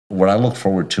What I look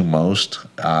forward to most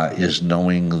is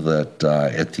knowing that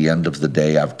at the end of the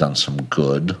day, I've done some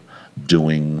good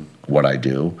doing what I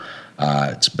do.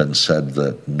 It's been said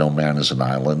that no man is an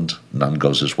island, none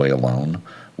goes his way alone.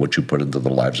 What you put into the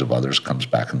lives of others comes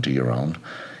back into your own.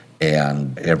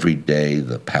 And every day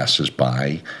that passes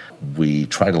by, we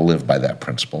try to live by that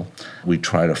principle. We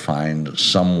try to find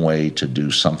some way to do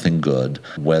something good,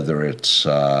 whether it's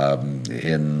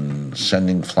in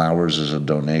sending flowers as a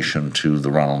donation to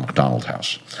the Ronald McDonald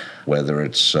House, whether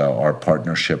it's our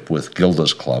partnership with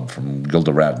Gilda's Club from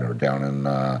Gilda Radner down in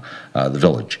the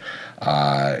Village,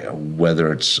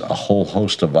 whether it's a whole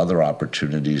host of other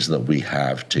opportunities that we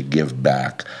have to give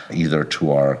back either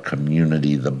to our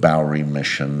community, the Bowery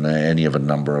Mission, any of a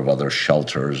number of other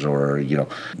shelters or,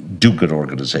 do good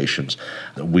organizations.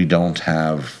 We don't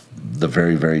have the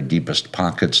very, very deepest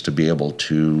pockets to be able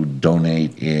to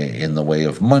donate in the way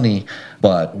of money,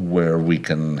 but where we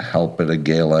can help at a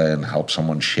gala and help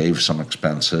someone shave some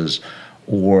expenses,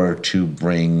 or to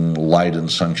bring light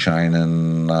and sunshine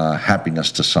and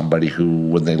happiness to somebody who,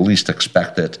 when they least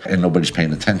expect it and nobody's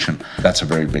paying attention, that's a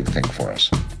very big thing for us.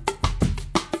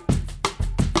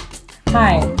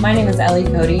 Hi, my name is Ellie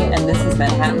Cody, and this is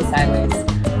Manhattan Sideways.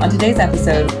 On today's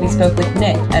episode, we spoke with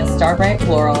Nick at Starbright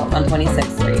Floral on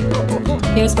 26th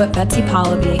Street. Here's what Betsy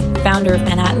Pollovy, founder of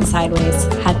Manhattan Sideways,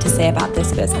 had to say about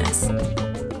this business.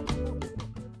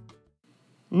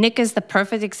 Nick is the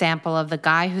perfect example of the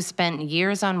guy who spent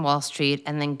years on Wall Street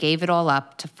and then gave it all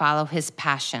up to follow his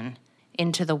passion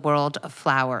into the world of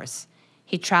flowers.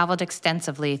 He traveled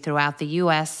extensively throughout the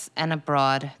U.S. and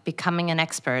abroad, becoming an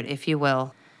expert, if you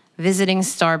will. Visiting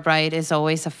Starbright is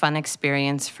always a fun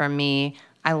experience for me.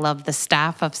 I love the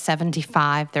staff of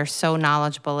 75. They're so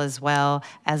knowledgeable as well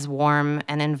as warm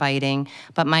and inviting.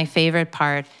 But my favorite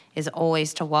part is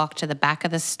always to walk to the back of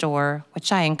the store,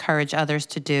 which I encourage others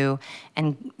to do,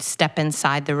 and step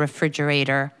inside the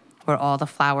refrigerator where all the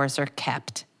flowers are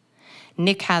kept.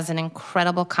 Nick has an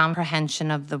incredible comprehension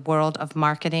of the world of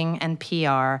marketing and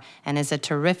PR and is a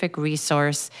terrific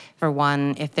resource for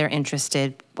one if they're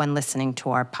interested when listening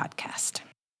to our podcast.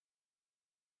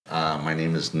 My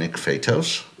name is Nick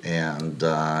Faitos, and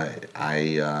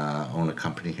I own a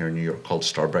company here in New York called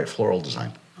Starbright Floral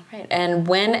Design. All right. And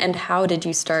when and how did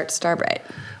you start Starbright?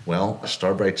 Well,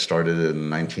 Starbright started in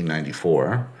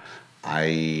 1994.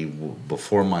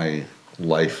 Before my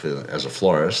life as a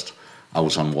florist, I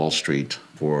was on Wall Street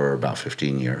for about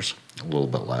 15 years, a little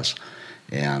bit less,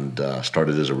 and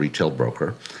started as a retail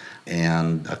broker.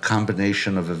 And a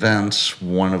combination of events,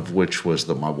 one of which was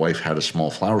that my wife had a small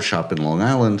flower shop in Long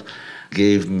Island,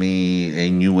 gave me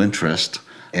a new interest.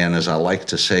 And as I like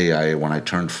to say, when I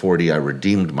turned 40, I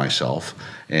redeemed myself,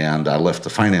 and I left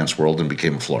the finance world and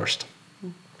became a florist.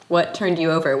 What turned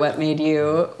you over? What made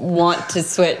you want to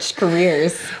switch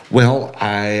careers? Well,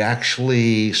 I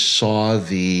actually saw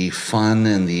the fun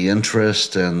and the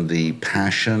interest and the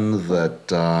passion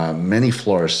that many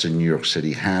florists in New York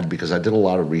City had, because I did a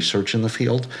lot of research in the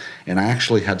field, and I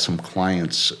actually had some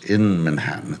clients in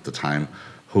Manhattan at the time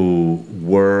who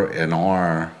were and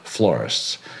are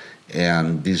florists.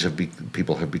 And these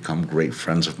people have become great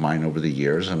friends of mine over the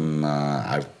years, and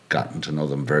I've gotten to know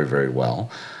them very, very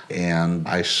well. And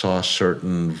I saw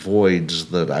certain voids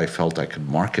that I felt I could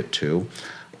market to,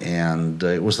 and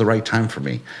it was the right time for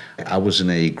me. I was in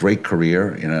a great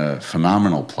career, in a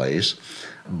phenomenal place,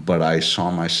 but I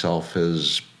saw myself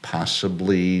as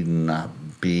possibly not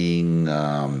being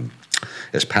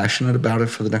as passionate about it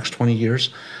for the next 20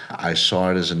 years. I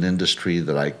saw it as an industry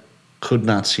that I could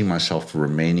not see myself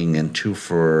remaining into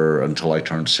until I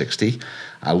turned 60.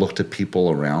 I looked at people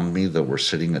around me that were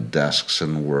sitting at desks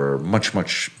and were much,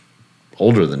 much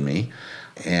older than me,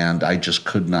 and I just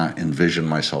could not envision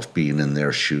myself being in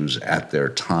their shoes at their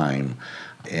time,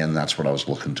 and that's what I was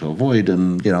looking to avoid.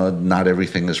 And, not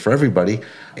everything is for everybody,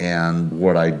 and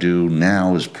what I do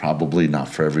now is probably not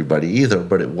for everybody either,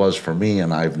 but it was for me,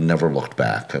 and I've never looked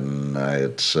back, and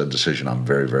it's a decision I'm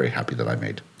very, very happy that I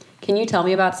made. Can you tell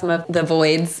me about some of the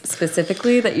voids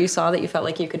specifically that you saw that you felt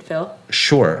like you could fill?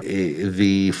 Sure.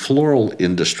 The floral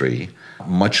industry,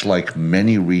 much like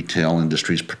many retail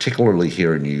industries, particularly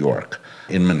here in New York,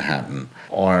 in Manhattan,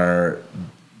 are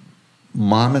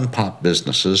mom and pop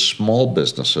businesses, small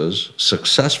businesses,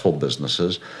 successful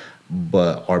businesses,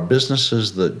 but are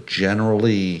businesses that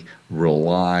generally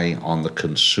rely on the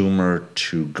consumer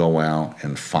to go out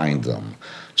and find them.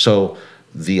 So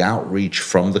the outreach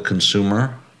from the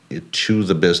consumer to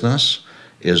the business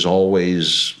is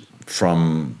always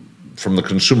from the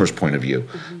consumer's point of view.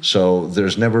 Mm-hmm. So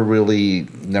there's never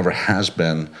has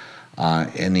been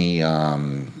any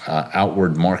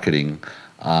outward marketing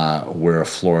where a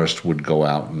florist would go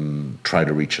out and try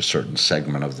to reach a certain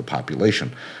segment of the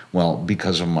population. Well,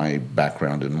 because of my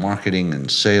background in marketing and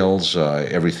sales,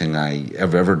 everything I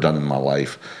have ever done in my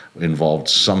life involved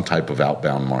some type of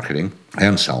outbound marketing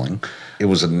and selling. It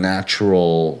was a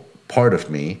natural part of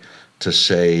me to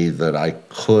say that I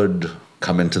could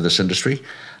come into this industry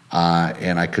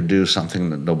and I could do something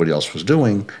that nobody else was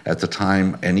doing at the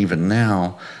time and even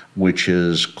now, which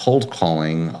is cold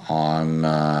calling on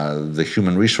the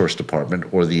human resource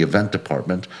department or the event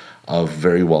department of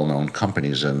very well-known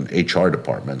companies and HR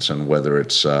departments. And whether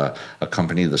it's a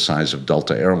company the size of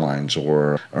Delta Airlines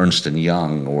or Ernst &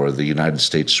 Young or the United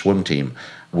States Swim Team,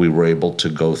 we were able to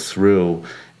go through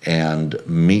and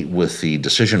meet with the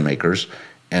decision makers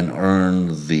and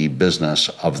earn the business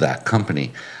of that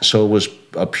company. So it was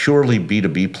a purely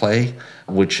B2B play,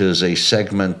 which is a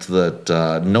segment that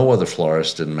no other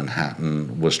florist in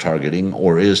Manhattan was targeting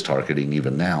or is targeting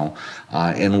even now.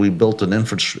 And we built an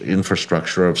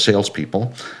infrastructure of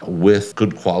salespeople with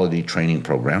good quality training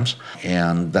programs.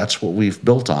 And that's what we've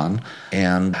built on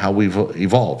and how we've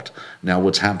evolved. Now,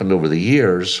 what's happened over the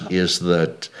years is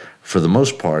that, for the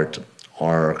most part,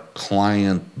 our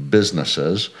client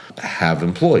businesses have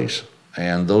employees,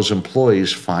 and those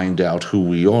employees find out who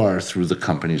we are through the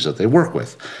companies that they work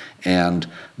with. And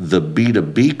the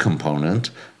B2B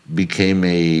component became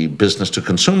a business to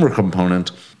consumer component,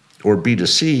 or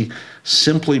B2C,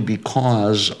 simply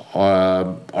because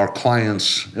our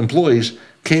clients' employees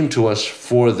came to us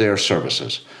for their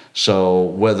services. So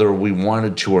whether we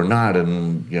wanted to or not,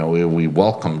 and we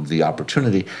welcomed the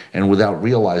opportunity, and without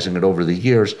realizing it over the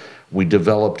years, we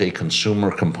developed a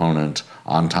consumer component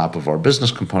on top of our business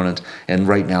component, and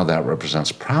right now that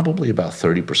represents probably about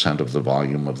 30% of the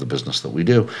volume of the business that we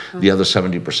do. The other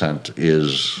 70%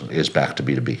 is back to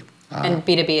B2B. And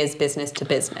B2B is business to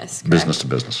business, correct? Business to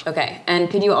business. Okay. And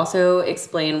could you also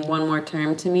explain one more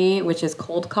term to me, which is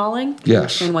cold calling?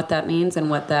 Yes. And what that means and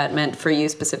what that meant for you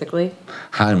specifically?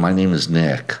 Hi, my name is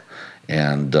Nick,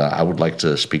 and I would like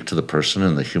to speak to the person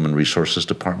in the Human Resources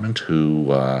Department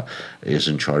who is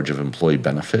in charge of employee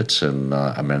benefits and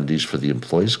amenities for the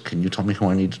employees. Can you tell me who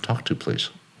I need to talk to, please?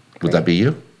 Would that be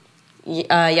you?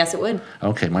 Yes, it would.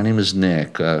 Okay, my name is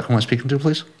Nick. Who am I speaking to,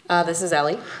 please? This is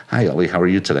Ellie. Hi, Ellie. How are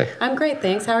you today? I'm great,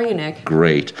 thanks. How are you, Nick?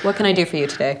 Great. What can I do for you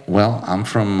today? Well, I'm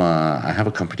from, I have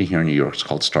a company here in New York. It's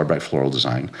called Starbright Floral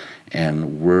Design,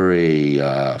 and we're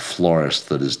a florist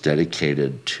that is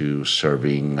dedicated to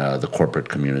serving the corporate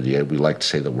community. We like to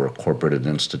say that we're a corporate and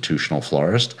institutional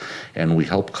florist, and we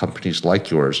help companies like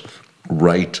yours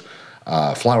write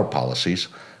flower policies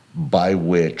by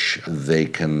which they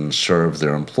can serve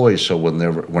their employees. So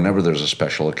whenever there's a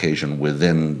special occasion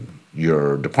within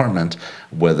your department,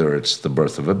 whether it's the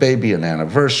birth of a baby, an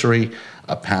anniversary,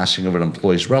 a passing of an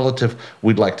employee's relative,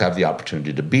 we'd like to have the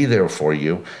opportunity to be there for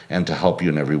you and to help you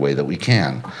in every way that we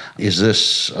can. Is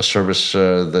this a service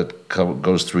that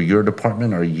goes through your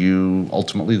department? Are you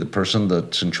ultimately the person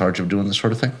that's in charge of doing this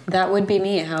sort of thing? That would be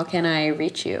me. How can I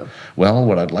reach you? Well,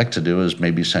 what I'd like to do is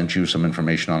maybe send you some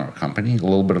information on our company, a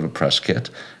little bit of a press kit,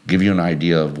 give you an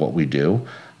idea of what we do,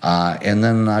 and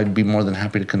then I'd be more than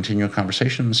happy to continue a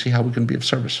conversation and see how we can be of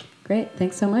service. Great.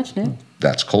 Thanks so much, Nick.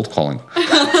 That's cold calling.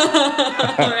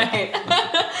 All right.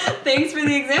 Thanks for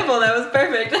the example. That was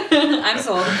perfect. I'm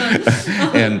sold.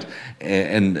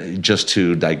 And just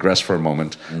to digress for a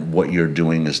moment, what you're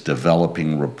doing is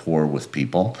developing rapport with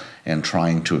people and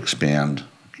trying to expand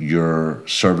your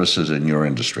services in your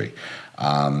industry.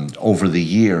 Over the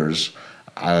years,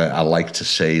 I like to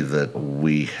say that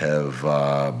we have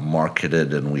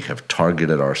marketed and we have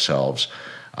targeted ourselves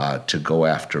to go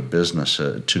after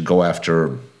to go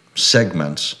after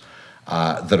segments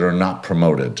that are not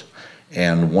promoted.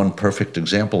 And one perfect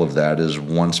example of that is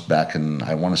once back in,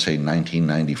 I want to say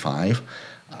 1995,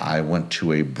 I went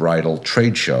to a bridal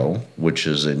trade show, which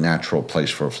is a natural place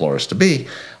for a florist to be,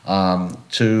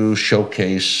 to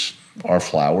showcase our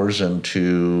flowers and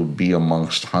to be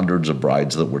amongst hundreds of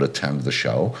brides that would attend the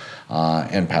show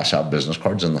and pass out business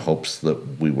cards in the hopes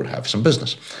that we would have some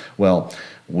business. Well,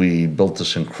 we built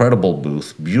this incredible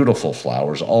booth, beautiful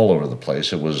flowers all over the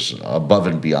place. It was above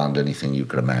and beyond anything you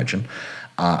could imagine.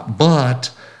 But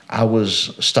I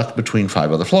was stuck between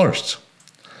 5 other florists.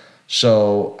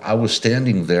 So I was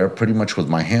standing there pretty much with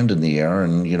my hand in the air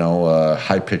and, a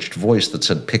high-pitched voice that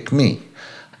said, "Pick me."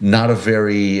 Not a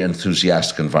very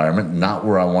enthusiastic environment, not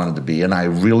where I wanted to be, and I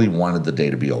really wanted the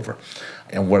day to be over.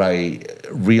 And what I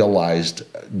realized,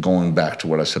 going back to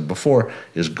what I said before,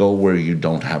 is go where you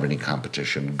don't have any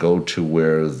competition. Go to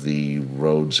where the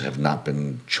roads have not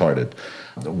been charted.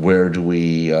 Where do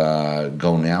we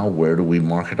go now? Where do we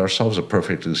market ourselves? A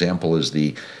perfect example is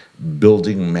the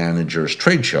building managers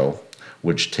trade show,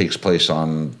 which takes place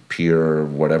on Pier,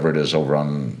 whatever it is, over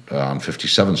on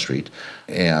 57th Street.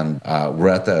 And we're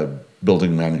at the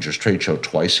building managers trade show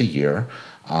twice a year.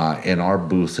 And our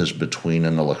booth is between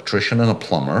an electrician and a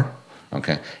plumber.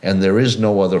 Okay. And there is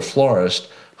no other florist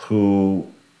who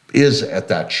is at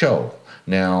that show.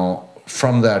 Now,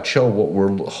 from that show, what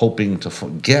we're hoping to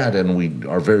get, and we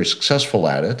are very successful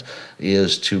at it,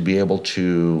 is to be able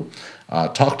to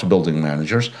talk to building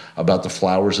managers about the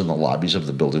flowers in the lobbies of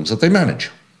the buildings that they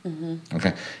manage.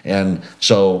 Okay, and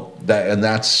so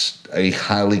that's a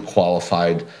highly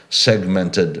qualified,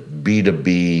 segmented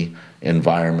B2B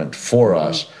environment for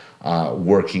us,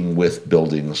 working with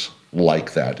buildings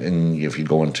like that. And if you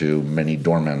go into many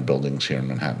doorman buildings here in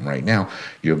Manhattan right now,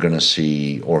 you're going to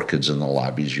see orchids in the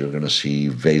lobbies, you're going to see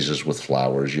vases with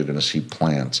flowers, you're going to see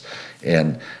plants.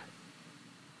 And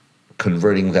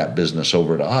converting that business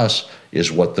over to us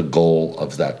is what the goal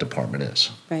of that department is.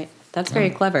 Right. That's very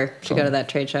clever to go to that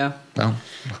trade show. Well,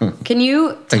 Can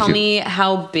you tell you. me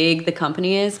how big the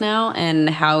company is now and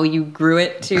how you grew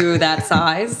it to that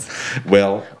size?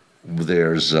 well,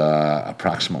 there's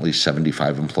approximately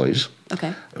 75 employees.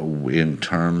 Okay. In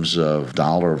terms of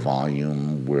dollar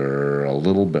volume, we're a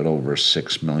little bit over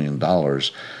 $6 million.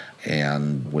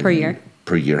 And Per year?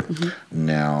 Per year.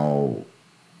 Now,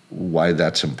 why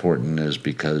that's important is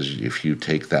because if you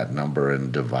take that number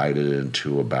and divide it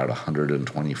into about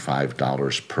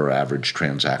 $125 per average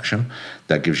transaction,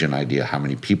 that gives you an idea how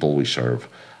many people we serve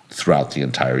throughout the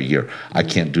entire year. I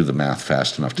can't do the math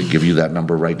fast enough to give you that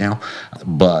number right now,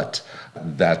 but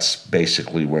that's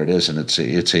basically where it is, and it's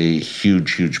a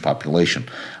huge population.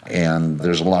 And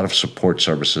there's a lot of support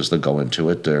services that go into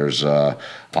it. There's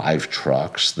 5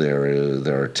 trucks.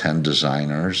 There are 10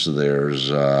 designers. There's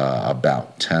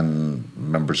about 10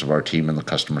 members of our team in the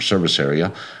customer service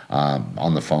area,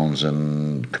 on the phones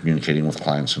and communicating with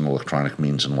clients in electronic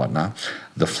means and whatnot.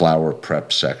 The flower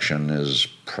prep section is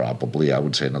probably, I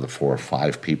would say, another 4 or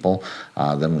 5 people.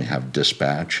 Then we have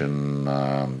dispatch and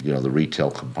the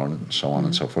retail component and so on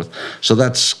and so forth. So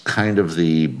that's kind of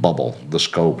the bubble, the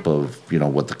scope of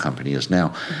what the company is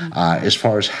now. As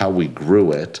far as how we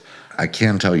grew it, I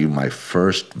can tell you my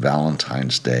first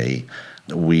Valentine's Day.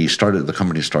 The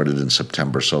company started in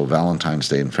September, so Valentine's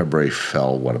Day in February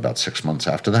fell, about 6 months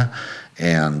after that?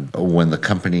 And when the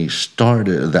company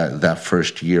started, that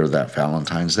first year, that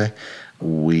Valentine's Day,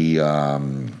 we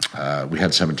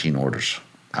had 17 orders.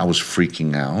 I was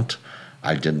freaking out.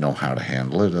 I didn't know how to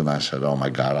handle it, and I said, oh my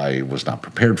God, I was not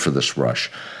prepared for this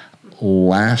rush.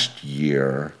 Last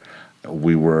year,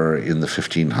 we were in the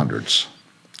 1500s.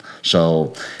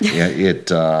 So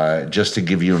just to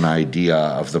give you an idea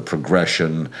of the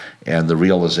progression and the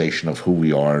realization of who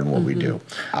we are and what we do.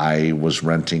 I was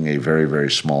renting a very, very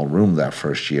small room that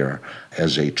first year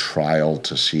as a trial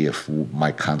to see if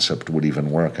my concept would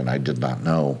even work, and I did not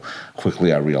know.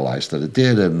 Quickly I realized that it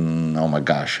did, and oh my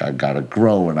gosh, I got to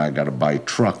grow, and I got to buy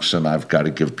trucks, and I've got to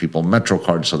give people Metro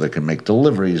cards so they can make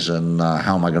deliveries, and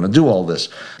how am I going to do all this?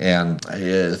 And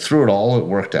through it all, it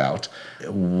worked out.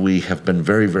 We have been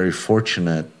very, very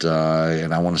fortunate,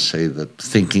 and I want to say that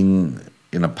thinking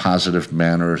in a positive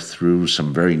manner through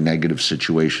some very negative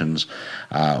situations,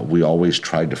 we always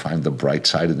tried to find the bright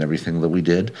side in everything that we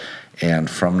did. And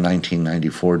from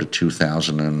 1994 to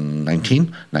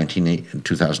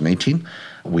 2018,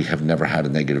 we have never had a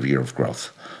negative year of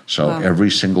growth. So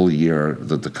every single year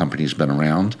that the company's been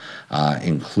around,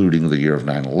 including the year of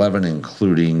 9/11,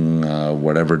 including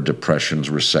whatever depressions,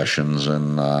 recessions,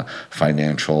 and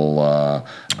financial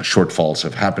shortfalls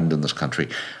have happened in this country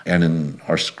and in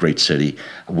our great city,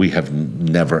 we have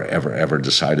never, ever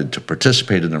decided to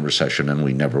participate in a recession, and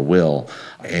we never will.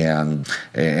 And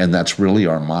that's really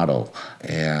our motto.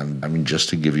 And I mean, just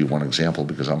to give you one example,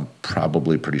 because I'm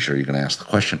probably pretty sure you're going to ask the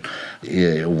question,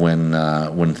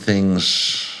 when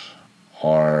things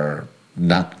are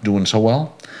not doing so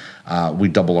well, we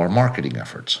double our marketing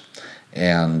efforts.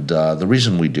 And the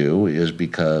reason we do is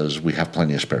because we have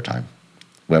plenty of spare time.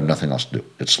 We have nothing else to do.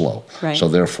 It's slow. Right. So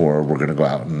therefore, we're going to go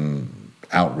out and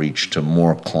outreach to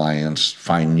more clients,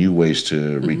 find new ways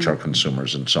to reach our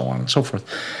consumers, and so on and so forth.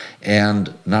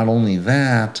 And not only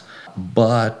that,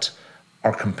 but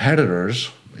our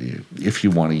competitors, if you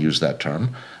want to use that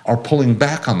term, are pulling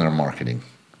back on their marketing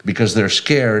because they're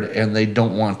scared and they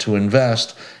don't want to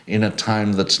invest in a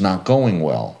time that's not going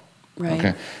well. Right.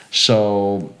 Okay,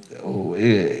 so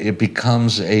it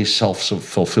becomes a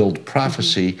self-fulfilled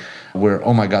prophecy where,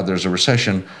 oh my God, there's a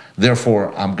recession,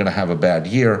 therefore I'm going to have a bad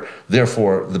year,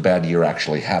 therefore the bad year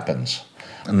actually happens.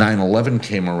 9/11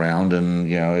 came around,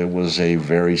 and it was a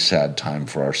very sad time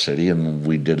for our city, and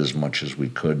we did as much as we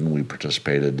could, and we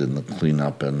participated in the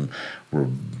cleanup, and we're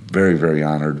very, very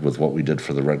honored with what we did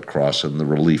for the Red Cross and the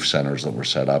relief centers that were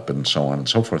set up and so on and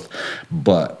so forth.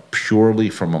 But purely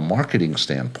from a marketing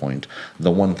standpoint,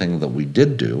 the one thing that we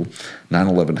did do,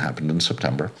 9/11 happened in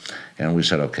September, and we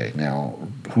said, okay, now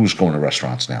who's going to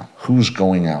restaurants now? Who's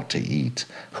going out to eat?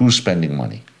 Who's spending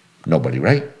money? Nobody,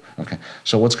 right? Okay,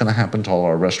 so what's going to happen to all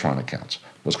our restaurant accounts?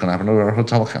 What's going to happen to our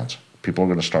hotel accounts? People are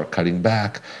going to start cutting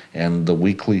back, and the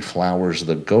weekly flowers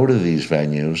that go to these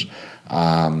venues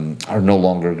are no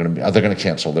longer going to be, they're going to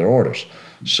cancel their orders.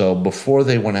 So before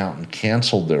they went out and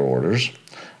canceled their orders,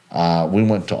 we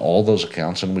went to all those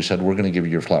accounts and we said, we're going to give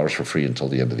you your flowers for free until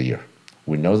the end of the year.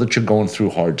 We know that you're going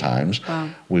through hard times. Wow.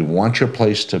 We want your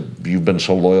place to, you've been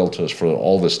so loyal to us for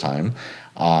all this time,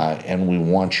 and we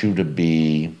want you to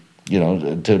be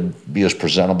as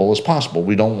presentable as possible.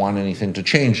 We don't want anything to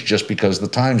change just because the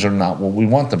times are not what we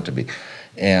want them to be.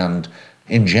 And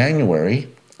in January,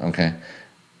 okay,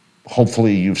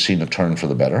 hopefully you've seen a turn for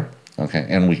the better, okay,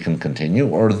 and we can continue,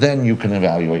 or then you can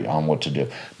evaluate on what to do.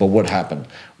 But what happened?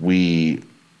 We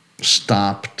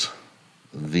stopped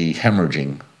the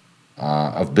hemorrhaging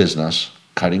of business,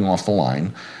 cutting off the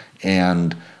line,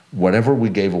 and whatever we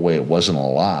gave away, it wasn't a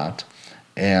lot,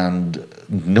 and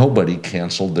nobody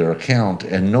canceled their account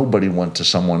and nobody went to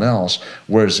someone else.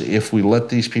 Whereas if we let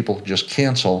these people just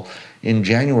cancel in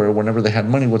January, whenever they had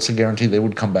money, what's the guarantee they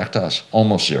would come back to us?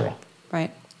 Almost zero.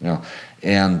 Right.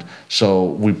 And so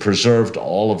we preserved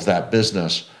all of that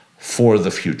business for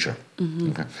the future.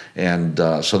 Mm-hmm. Okay. And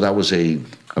so that was a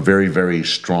very, very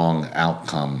strong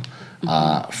outcome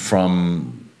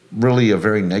from really a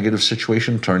very negative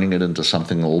situation, turning it into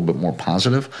something a little bit more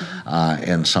positive,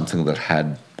 and something that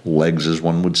had legs, as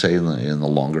one would say, in the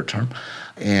longer term.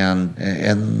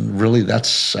 And really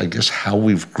that's, I guess, how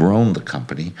we've grown the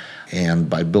company. And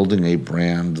by building a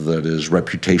brand that is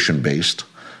reputation-based,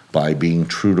 by being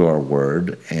true to our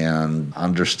word and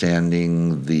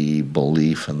understanding the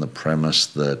belief and the premise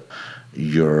that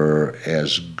you're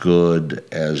as good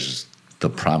as the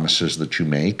promises that you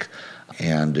make.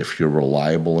 And if you're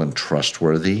reliable and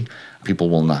trustworthy, people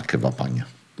will not give up on you.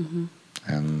 Mm-hmm.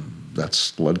 And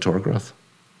that's led to our growth.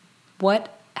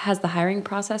 What has the hiring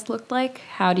process looked like?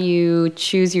 How do you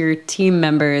choose your team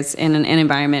members in an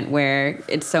environment where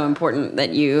it's so important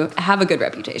that you have a good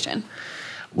reputation?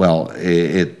 Well,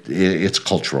 it's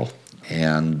cultural.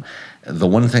 And the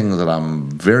one thing that I'm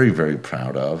very, very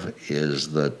proud of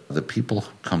is that the people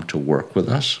who come to work with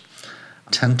us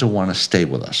tend to want to stay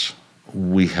with us.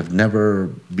 We have never,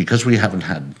 because we haven't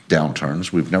had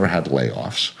downturns, we've never had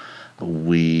layoffs.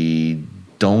 We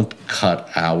don't cut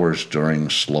hours during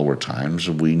slower times.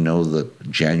 We know that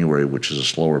January, which is a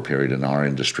slower period in our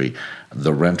industry,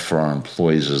 the rent for our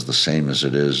employees is the same as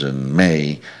it is in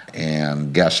May,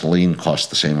 and gasoline costs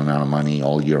the same amount of money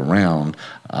all year round.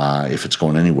 If it's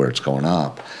going anywhere, it's going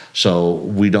up. So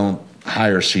we don't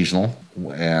hire seasonal,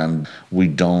 and we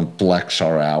don't flex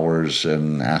our hours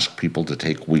and ask people to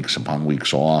take weeks upon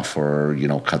weeks off or,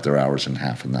 cut their hours in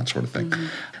half and that sort of thing.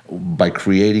 Mm-hmm. By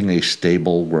creating a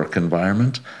stable work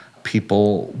environment,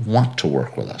 people want to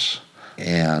work with us.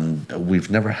 And we've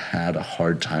never had a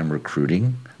hard time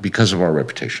recruiting because of our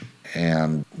reputation.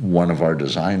 And one of our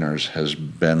designers has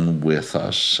been with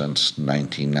us since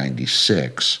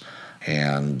 1996,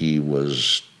 and he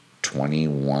was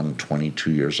 21,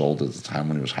 22 years old at the time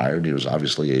when he was hired. He was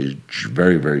obviously a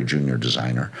very, very junior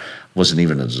designer. Wasn't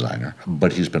even a designer,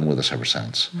 but he's been with us ever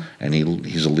since. And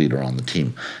he's a leader on the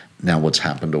team. Now, what's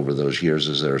happened over those years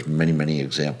is there's many, many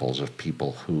examples of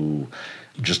people who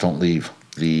just don't leave.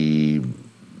 The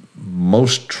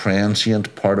most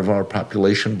transient part of our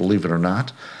population, believe it or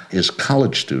not, is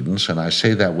college students. And I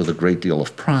say that with a great deal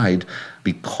of pride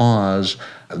because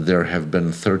there have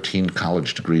been 13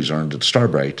 college degrees earned at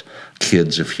Starbright,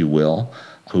 kids, if you will,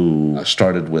 who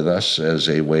started with us as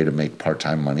a way to make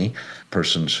part-time money,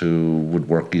 persons who would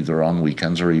work either on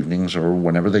weekends or evenings or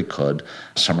whenever they could,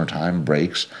 summertime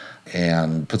breaks,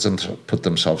 and put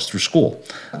themselves through school.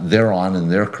 They're on in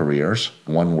their careers.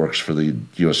 One works for the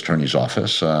U.S. Attorney's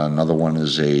Office. Another one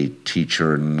is a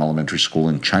teacher in an elementary school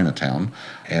in Chinatown.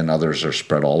 And others are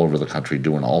spread all over the country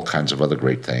doing all kinds of other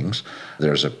great things.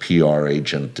 There's a PR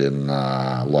agent in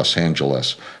Los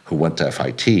Angeles who went to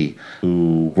FIT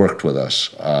who worked with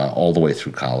us all the way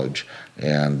through college.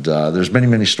 And there's many,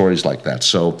 many stories like that.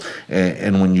 So,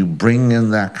 and when you bring in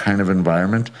that kind of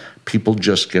environment, people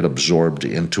just get absorbed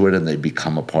into it and they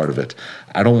become a part of it.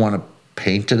 I don't want to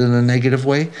paint it in a negative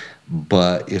way,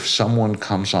 But if someone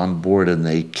comes on board and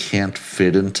they can't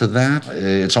fit into that,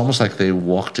 it's almost like they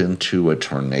walked into a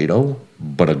tornado,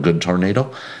 but a good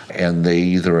tornado, and they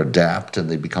either adapt and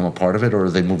they become a part of it or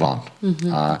they move on.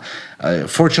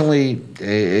 Fortunately,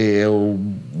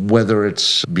 whether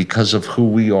it's because of who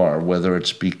we are, whether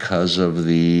it's because of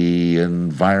the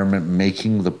environment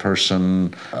making the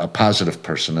person a positive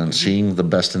person and seeing the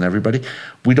best in everybody,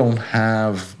 we don't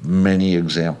have many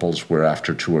examples where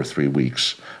after 2 or 3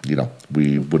 weeks,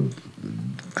 we would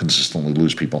consistently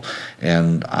lose people.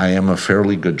 And I am a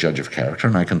fairly good judge of character,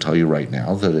 and I can tell you right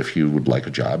now that if you would like a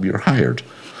job, you're hired.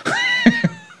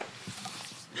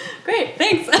 Great,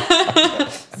 thanks.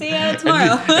 See you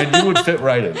tomorrow. And you would fit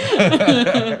right in.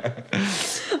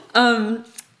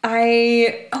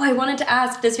 I wanted to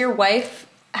ask, does your wife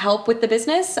help with the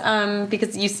business?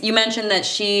 Because you mentioned that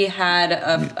she had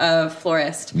a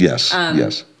florist. Yes,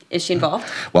 yes. Is she involved?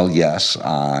 Well, yes.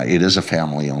 It is a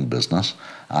family-owned business,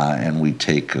 and we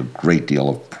take a great deal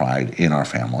of pride in our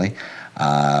family.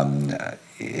 My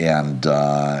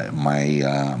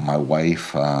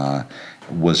wife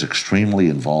was extremely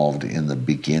involved in the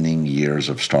beginning years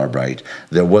of Starbright.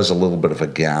 There was a little bit of a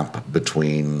gap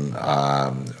between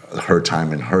her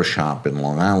time in her shop in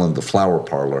Long Island, the flower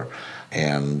parlor,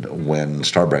 and when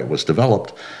Starbright was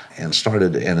developed and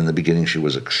started. And in the beginning, she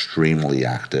was extremely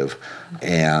active.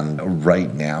 And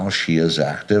right now, she is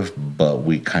active, but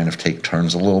we kind of take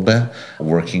turns a little bit,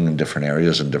 working in different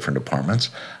areas and different departments.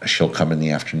 She'll come in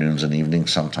the afternoons and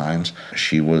evenings sometimes.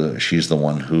 She's the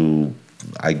one who,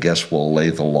 I guess, will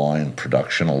lay the law in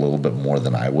production a little bit more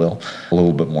than I will, a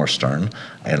little bit more stern.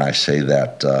 And I say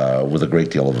that with a great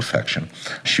deal of affection.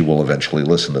 She will eventually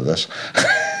listen to this.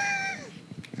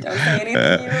 Don't say anything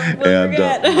you will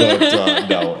forget.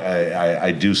 No,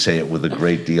 I do say it with a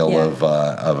great deal of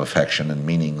affection and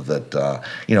meaning that,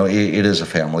 it is a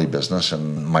family business,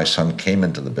 and my son came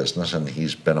into the business, and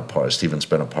Stephen's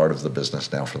been a part of the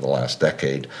business now for the last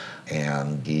decade,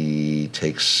 and he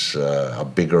takes a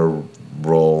bigger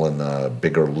role and a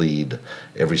bigger lead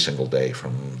every single day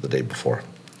from the day before.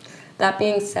 That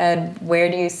being said, where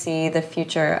do you see the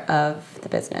future of the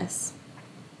business?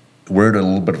 We're at a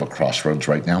little bit of a crossroads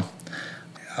right now,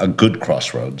 a good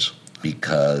crossroads,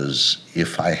 because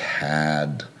if I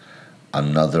had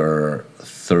another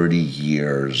 30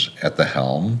 years at the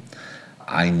helm,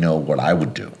 I know what I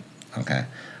would do, okay?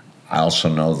 I also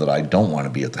know that I don't want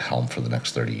to be at the helm for the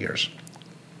next 30 years.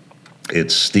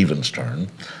 It's Stephen's turn,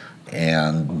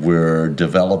 and we're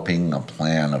developing a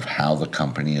plan of how the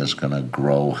company is going to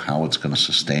grow, how it's going to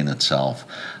sustain itself,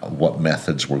 what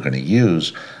methods we're going to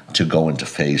use to go into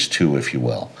phase 2, if you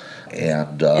will.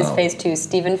 And is phase 2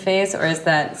 Stephen phase, or is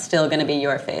that still going to be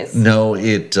your phase? No,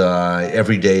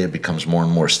 every day it becomes more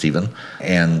and more Stephen.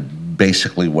 And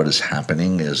basically what is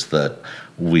happening is that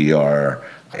we are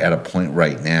at a point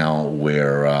right now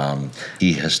where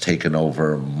he has taken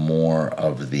over more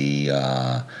of the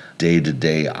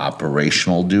day-to-day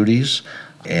operational duties,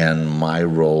 and my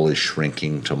role is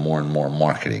shrinking to more and more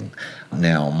marketing.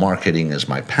 Now, marketing is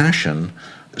my passion,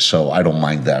 so I don't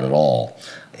mind that at all.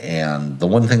 And the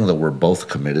one thing that we're both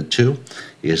committed to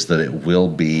is that it will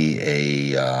be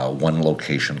a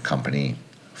one-location company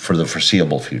for the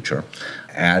foreseeable future.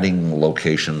 Adding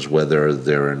locations, whether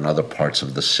they're in other parts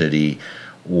of the city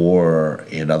or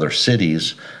in other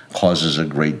cities, causes a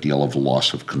great deal of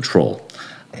loss of control.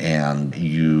 And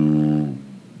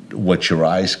what your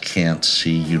eyes can't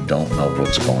see, you don't know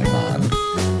what's going on.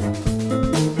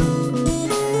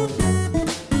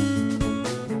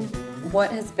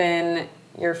 What has been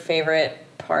your favorite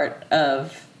part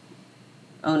of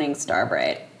owning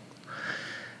Starbright?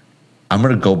 I'm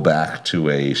going to go back to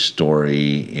a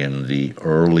story in the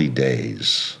early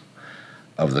days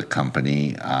of the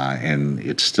company, and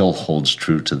it still holds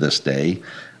true to this day.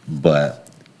 But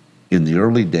in the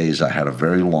early days, I had a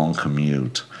very long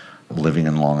commute living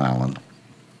in Long Island.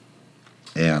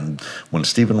 And when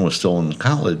Stephen was still in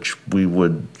college, we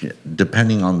would,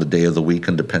 depending on the day of the week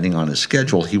and depending on his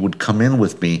schedule, he would come in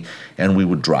with me and we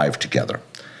would drive together.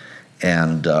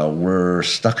 And we're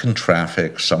stuck in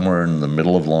traffic somewhere in the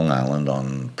middle of Long Island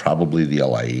on probably the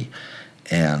LIE.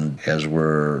 And as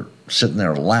we're sitting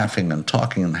there laughing and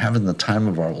talking and having the time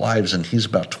of our lives, and he's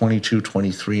about 22,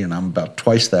 23, and I'm about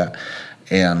twice that.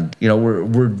 And,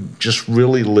 we're just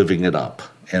really living it up.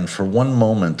 And for one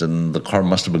moment, and the car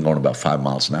must have been going about 5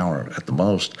 miles an hour at the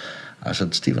most, I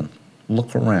said, Stephen,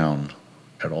 look around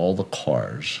at all the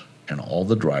cars and all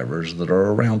the drivers that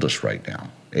are around us right now,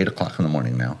 8 o'clock in the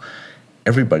morning now.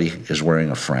 Everybody is wearing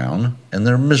a frown, and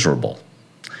they're miserable.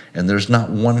 And there's not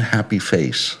one happy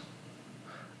face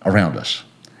around us.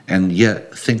 And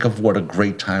yet, think of what a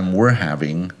great time we're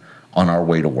having on our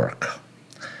way to work.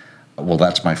 Well,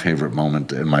 that's my favorite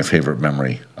moment and my favorite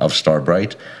memory of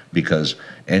Starbright, because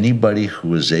anybody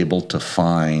who is able to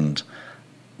find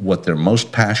what they're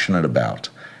most passionate about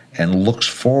and looks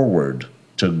forward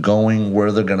to going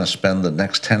where they're going to spend the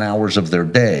next 10 hours of their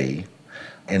day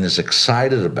and is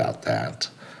excited about that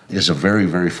is a very,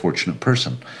 very fortunate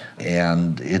person.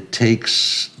 And it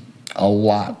takes a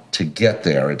lot to get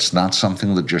there. It's not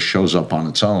something that just shows up on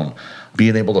its own.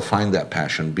 Being able to find that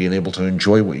passion, being able to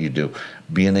enjoy what you do,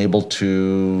 being able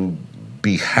to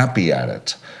be happy at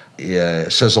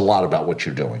it, says a lot about what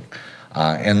you're doing.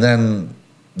 And then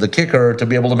the kicker, to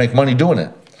be able to make money doing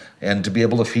it, and to be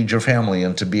able to feed your family,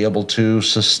 and to be able to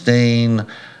sustain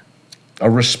a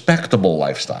respectable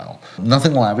lifestyle.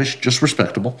 Nothing lavish, just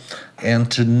respectable.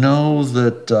 And to know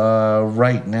that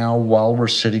right now, while we're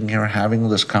sitting here having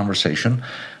this conversation,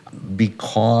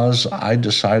 because I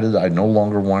decided I no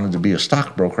longer wanted to be a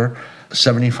stockbroker,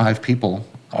 75 people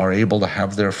are able to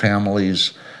have their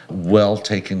families well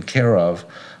taken care of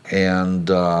and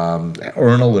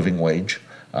earn a living wage,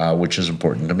 which is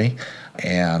important to me.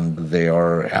 And they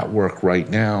are at work right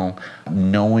now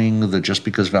knowing that just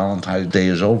because Valentine's Day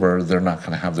is over, they're not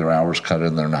going to have their hours cut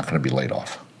and they're not going to be laid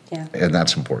off. Yeah. And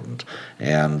that's important.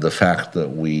 And the fact that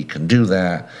we can do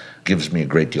that gives me a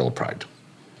great deal of pride.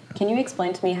 Can you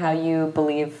explain to me how you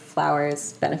believe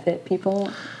flowers benefit people?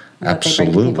 What Absolutely.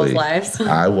 they bring to people's lives?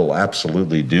 I will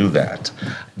absolutely do that.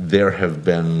 There have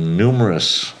been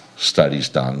numerous studies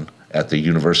done at the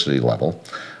university level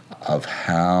of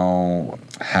how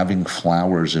having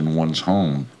flowers in one's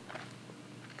home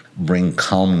bring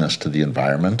calmness to the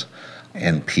environment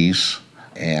and peace,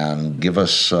 and give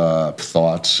us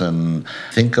thoughts, and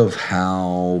think of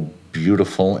how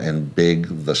beautiful and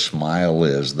big the smile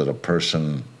is that a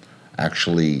person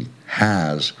actually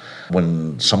has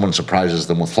when someone surprises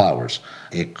them with flowers.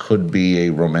 It could be a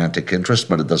romantic interest,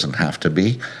 but it doesn't have to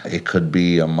be. It could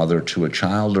be a mother to a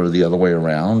child, or the other way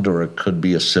around, or it could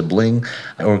be a sibling,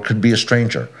 or it could be a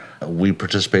stranger. We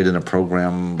participate in a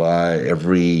program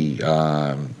every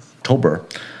October,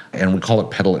 and we call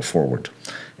it Pedal It Forward.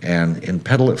 And in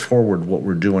Pedal It Forward, what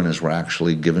we're doing is we're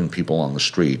actually giving people on the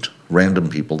street, random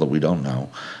people that we don't know,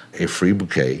 a free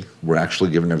bouquet. We're actually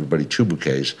giving everybody 2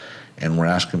 bouquets, and we're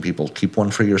asking people, keep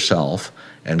one for yourself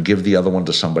and give the other one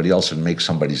to somebody else and make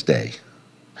somebody's day.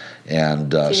 And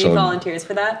Do you so need volunteers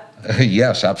for that?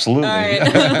 yes, absolutely. All right.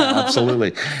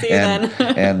 Absolutely. See you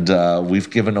and we've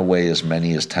given away as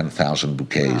many as 10,000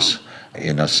 bouquets. Wow.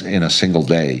 In a single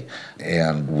day.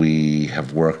 And we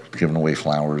have given away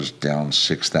flowers down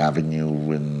 6th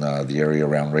Avenue in the area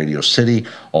around Radio City,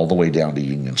 all the way down to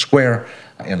Union Square,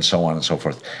 and so on and so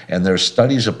forth. And there's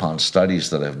studies upon studies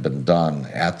that have been done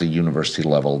at the university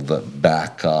level that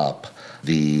back up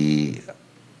the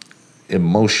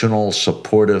emotional,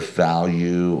 supportive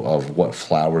value of what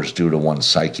flowers do to one's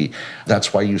psyche.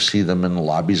 That's why you see them in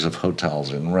lobbies of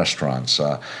hotels, in restaurants,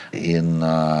 in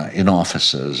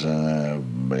offices,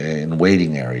 in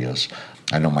waiting areas.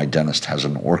 I know my dentist has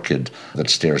an orchid that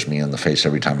stares me in the face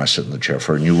every time I sit in the chair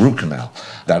for a new root canal.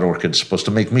 That orchid's supposed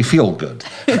to make me feel good.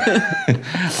 That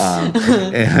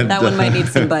one might need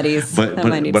some buddies. But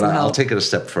some I'll help. take it a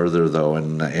step further, though,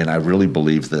 and I really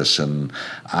believe this, and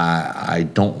I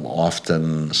don't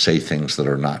often say things that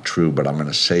are not true, but I'm going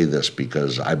to say this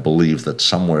because I believe that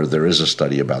somewhere there is a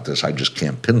study about this. I just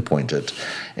can't pinpoint it.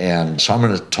 And so I'm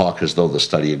going to talk as though the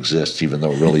study exists, even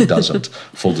though it really doesn't.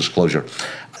 Full disclosure.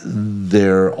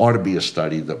 There ought to be a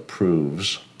study that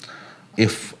proves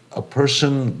if a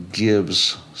person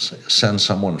sends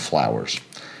someone flowers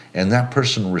and that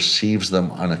person receives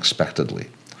them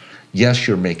unexpectedly, yes,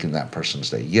 you're making that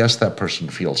person's day. Yes, that person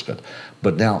feels good.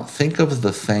 But now think of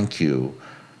the thank you.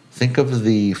 Think of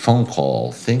the phone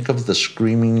call. Think of the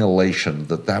screaming elation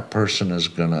that that person is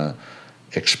going to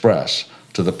express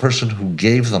to the person who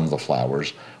gave them the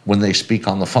flowers when they speak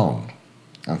on the phone.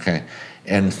 Okay?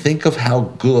 And think of how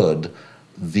good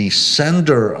the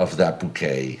sender of that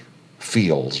bouquet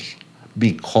feels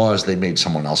because they made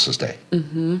someone else's day.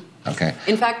 Mm-hmm. Okay.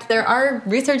 In fact, there are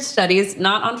research studies,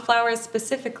 not on flowers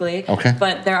specifically,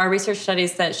 but there are research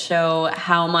studies that show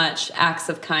how much acts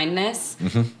of kindness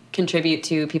contribute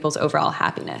to people's overall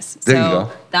happiness. There you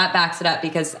go. That backs it up,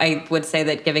 because I would say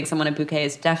that giving someone a bouquet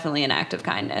is definitely an act of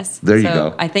kindness. There you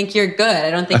go. I think you're good.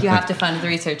 I don't think you have to fund the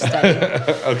research study.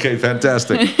 Okay,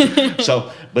 fantastic.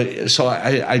 So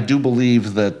I do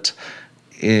believe that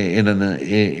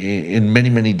in many,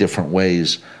 many different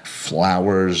ways,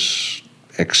 flowers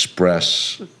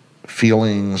express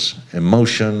feelings,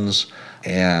 emotions,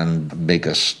 and make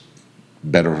us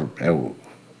better at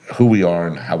who we are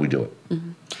and how we do it.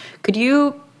 Mm-hmm. Could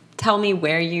you tell me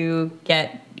where you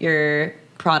get your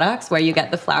products, where you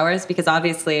get the flowers? Because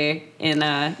obviously in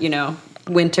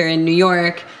winter in New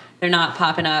York, they're not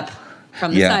popping up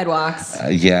from the sidewalks.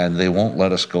 And they won't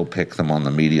let us go pick them on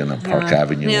the median of Park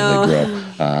Avenue when they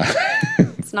grow.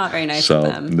 It's not very nice of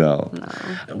them. No.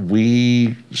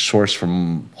 We source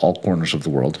from all corners of the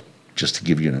world. Just to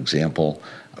give you an example,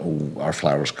 our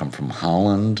flowers come from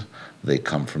Holland. They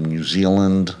come from New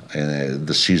Zealand.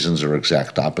 The seasons are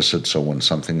exact opposite. So when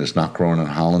something is not grown in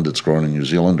Holland, it's grown in New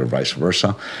Zealand, or vice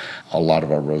versa. A lot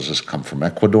of our roses come from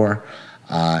Ecuador.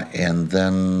 And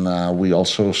then we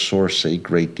also source a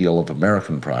great deal of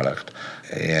American product.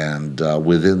 And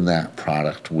within that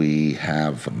product, we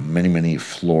have many, many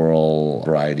floral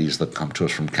varieties that come to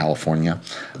us from California.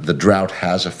 The drought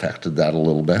has affected that a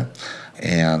little bit,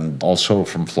 and also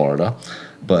from Florida.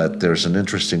 But there's an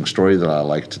interesting story that I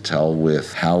like to tell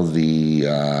with how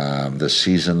the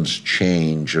seasons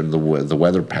change and the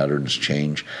weather patterns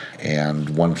change, and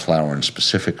one flower in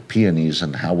specific, peonies,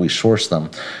 and how we source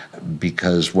them.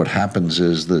 Because what happens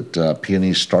is that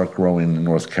peonies start growing in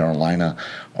North Carolina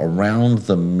around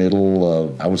the middle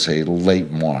of, I would say,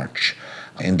 late March.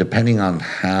 And depending on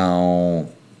how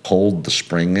cold the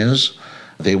spring is,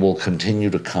 they will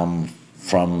continue to come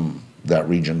from that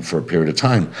region for a period of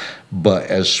time. But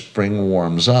as spring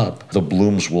warms up, the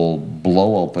blooms will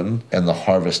blow open and the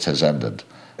harvest has ended.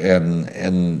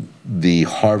 And the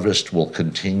harvest will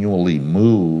continually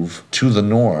move to the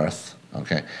north,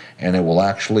 okay? And it will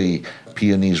actually,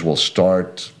 peonies will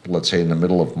start, let's say, in the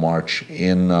middle of March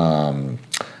in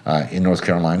North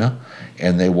Carolina,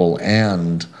 and they will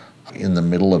end in the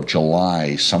middle of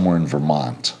July somewhere in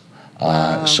Vermont.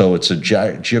 So it's a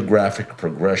geographic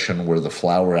progression where the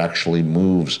flower actually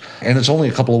moves. And it's only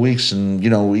a couple of weeks in,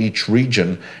 each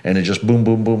region, and it just boom,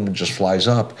 boom, boom, it just flies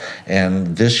up.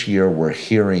 And this year we're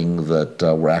hearing that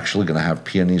we're actually going to have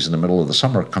peonies in the middle of the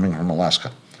summer coming from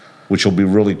Alaska, which will be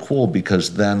really cool,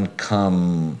 because then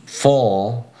come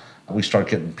fall, we start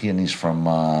getting peonies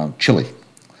from Chile.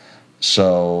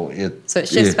 So it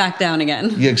shifts back down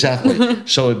again. Yeah, exactly.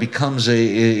 So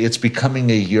it's becoming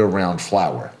a year-round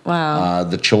flower. Wow.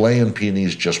 The Chilean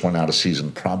peonies just went out of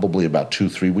season probably about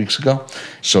 2-3 weeks ago.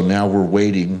 So now we're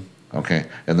waiting. Okay,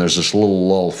 and there's this little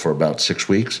lull for about 6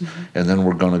 weeks, and then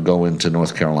we're going to go into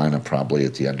North Carolina probably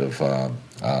at the end of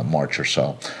March or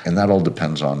so, and that all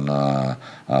depends on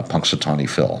Punxsutawney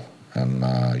Phil and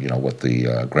what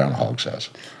the groundhog says.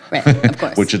 Right, of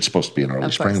course. Which it's supposed to be in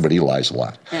early spring, but he lies a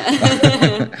lot.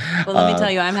 Well, let me tell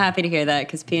you, I'm happy to hear that,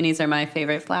 because peonies are my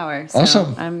favorite flower. So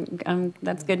awesome.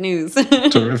 That's good news.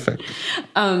 Terrific.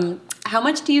 How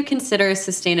much do you consider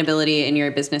sustainability in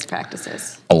your business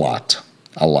practices? A lot.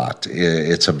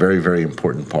 It's a very, very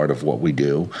important part of what we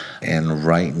do. And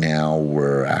right now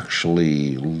we're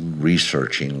actually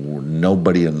researching.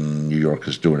 Nobody in New York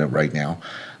is doing it right now.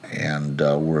 And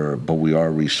we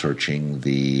are researching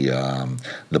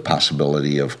the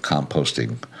possibility of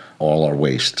composting all our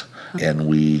waste, and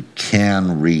we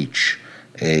can reach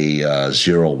a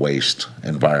zero waste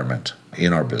environment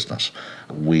in our business.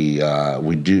 We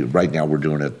do right now. We're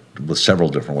doing it with several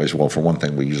different ways. Well, for one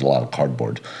thing, we use a lot of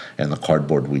cardboard, and the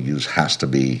cardboard we use has to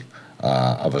be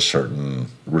of a certain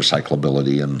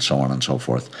recyclability and so on and so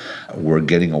forth. We're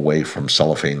getting away from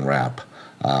cellophane wrap,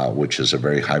 which is a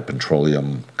very high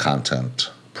petroleum content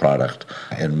product,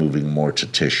 and moving more to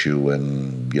tissue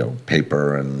and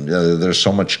paper, and there's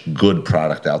so much good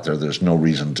product out there. There's no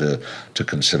reason to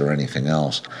consider anything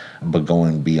else. But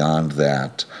going beyond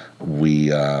that,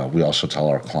 we also tell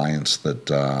our clients that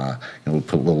we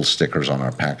put little stickers on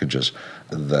our packages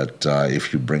that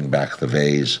if you bring back the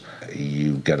vase,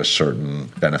 you get a certain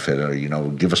benefit, or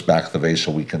give us back the vase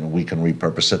so we can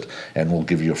repurpose it, and we'll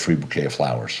give you a free bouquet of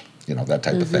flowers. That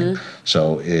type of thing.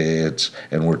 So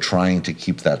and we're trying to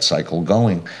keep that cycle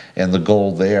going. And the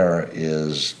goal there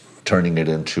is turning it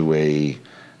into a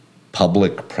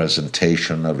public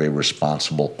presentation of a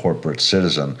responsible corporate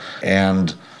citizen.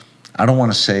 And I don't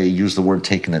want to use the word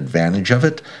taking advantage of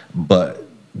it, but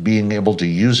being able to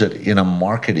use it in a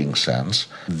marketing sense.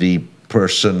 The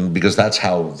person, because that's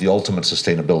how the ultimate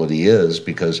sustainability is,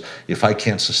 because if I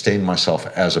can't sustain myself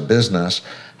as a business,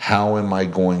 how am I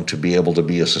going to be able to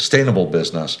be a sustainable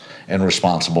business and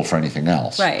responsible for anything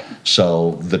else? Right.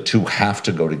 So the two have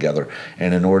to go together.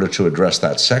 And in order to address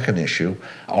that second issue,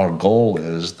 our goal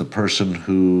is the person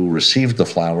who received the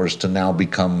flowers to now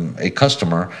become a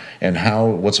customer. And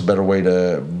what's a better way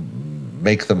to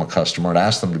make them a customer and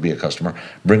ask them to be a customer?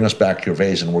 Bring us back your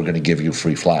vase and we're going to give you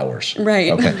free flowers.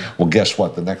 Right. Okay. Well, guess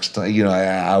what? The next,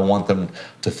 I want them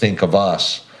to think of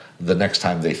us the next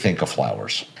time they think of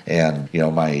flowers. And,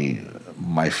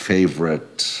 My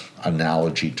favorite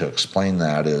analogy to explain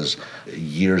that is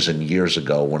years and years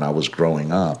ago when I was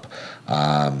growing up,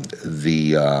 there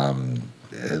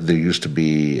used to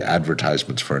be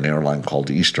advertisements for an airline called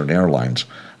Eastern Airlines.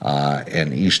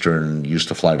 And Eastern used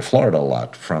to fly to Florida a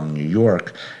lot from New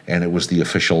York, and it was the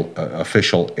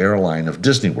official airline of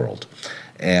Disney World.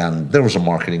 And there was a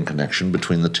marketing connection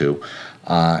between the two.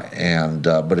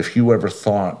 But if you ever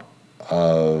thought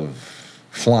of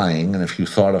flying, and if you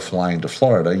thought of flying to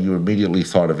Florida, you immediately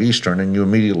thought of Eastern, and you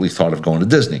immediately thought of going to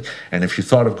Disney. And if you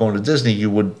thought of going to Disney,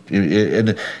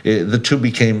 the two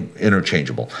became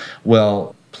interchangeable.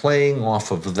 Well, playing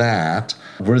off of that,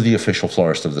 we're the official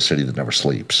florist of the city that never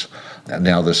sleeps.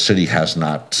 Now, the city has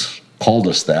not called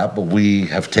us that, but we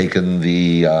have taken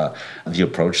the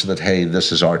approach that, hey,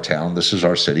 this is our town, this is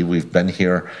our city. We've been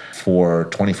here for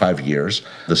 25 years.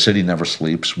 The city never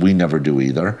sleeps. We never do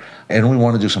either. And we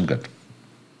want to do some good.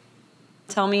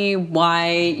 Tell me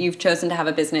why you've chosen to have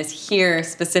a business here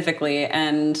specifically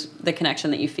and the connection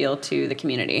that you feel to the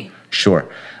community. Sure.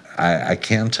 I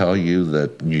can tell you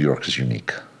that New York is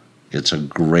unique. It's a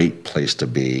great place to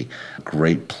be, a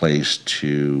great place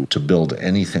to build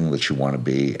anything that you want to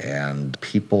be. And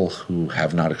people who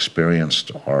have not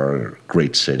experienced our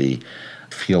great city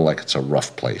feel like it's a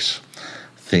rough place.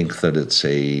 Think that it's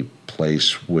a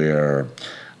place where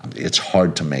it's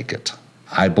hard to make it.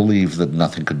 I believe that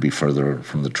nothing could be further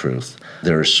from the truth.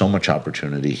 There is so much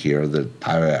opportunity here that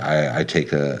I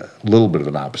take a little bit of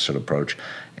an opposite approach,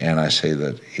 and I say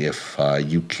that if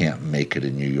you can't make it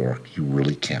in New York, you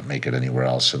really can't make it anywhere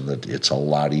else, and that it's a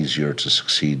lot easier to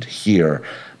succeed here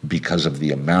because of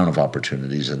the amount of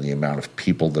opportunities and the amount of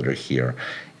people that are here,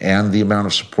 and the amount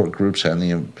of support groups and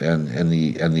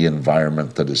the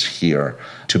environment that is here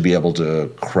to be able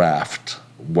to craft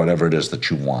whatever it is that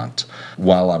you want.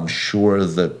 While I'm sure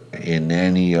that in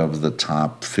any of the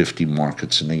top 50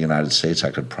 markets in the United States, I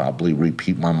could probably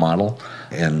repeat my model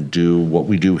and do what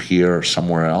we do here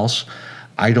somewhere else,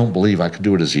 I don't believe I could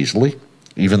do it as easily,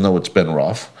 even though it's been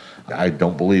rough. I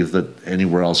don't believe that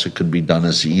anywhere else it could be done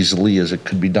as easily as it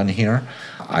could be done here.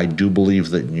 I do believe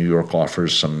that New York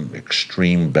offers some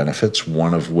extreme benefits,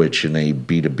 one of which in a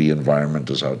B2B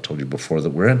environment, as I told you before, that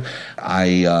we're in.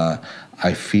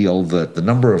 I feel that the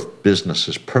number of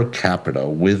businesses per capita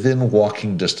within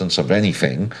walking distance of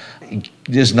anything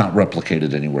is not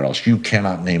replicated anywhere else. You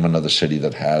cannot name another city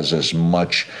that has as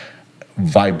much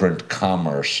vibrant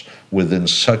commerce within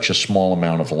such a small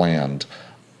amount of land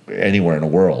anywhere in the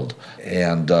world.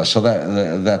 And so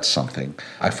that's something.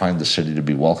 I find the city to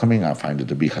be welcoming. I find it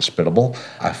to be hospitable.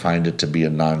 I find it to be a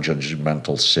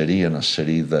non-judgmental city, and a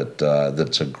city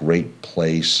that's a great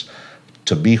place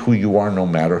to be who you are, no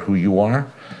matter who you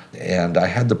are. And I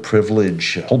had the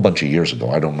privilege a whole bunch of years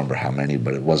ago, I don't remember how many,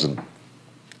 but it wasn't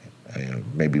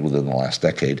maybe within the last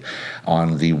decade,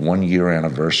 on the 1-year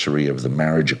anniversary of the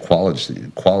Marriage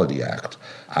Equality Act.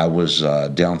 I was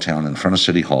downtown in front of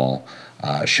City Hall,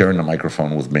 sharing the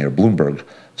microphone with Mayor Bloomberg,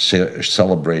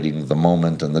 celebrating the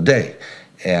moment and the day.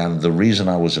 And the reason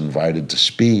I was invited to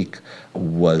speak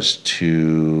was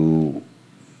to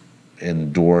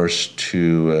endorse,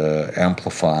 to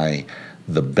amplify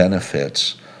the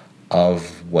benefits of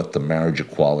what the Marriage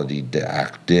Equality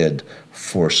Act did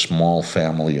for small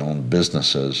family-owned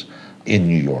businesses in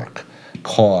New York.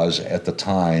 Because at the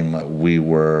time, we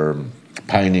were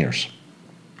pioneers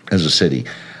as a city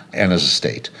and as a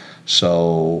state.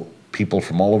 So people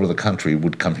from all over the country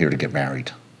would come here to get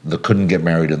married. They couldn't get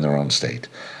married in their own state.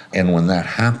 And when that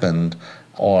happened,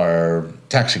 our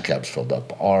taxi cabs filled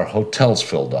up, our hotels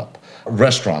filled up,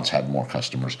 restaurants had more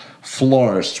customers,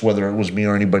 florists, whether it was me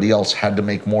or anybody else, had to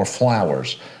make more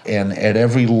flowers. And at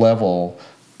every level,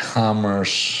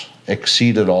 commerce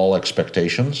exceeded all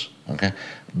expectations, okay,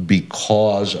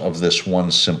 because of this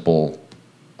one simple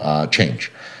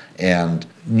change. And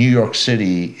New York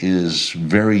City is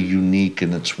very unique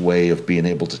in its way of being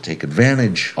able to take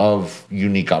advantage of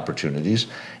unique opportunities.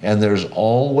 And there's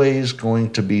always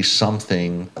going to be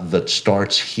something that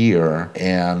starts here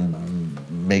and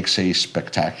makes a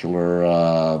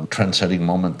spectacular trend-setting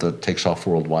moment that takes off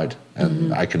worldwide.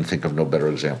 And I can think of no better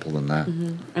example than that.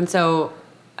 And so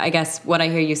I guess what I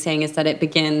hear you saying is that it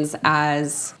begins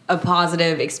as a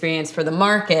positive experience for the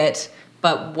market,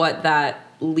 but what that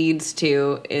leads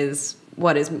to is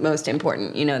what is most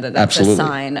important, that's Absolutely. A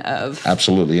sign of...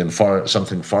 Absolutely, and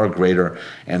something far greater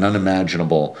and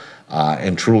unimaginable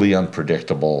and truly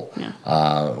unpredictable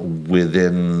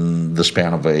within the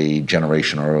span of a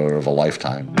generation or of a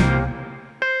lifetime.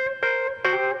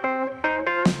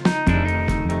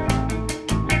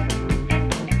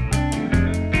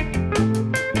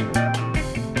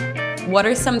 What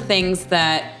are some things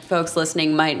that folks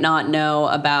listening might not know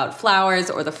about flowers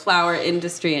or the flower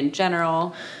industry in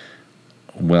general?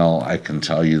 Well, I can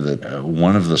tell you that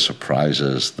one of the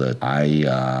surprises that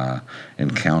I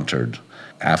encountered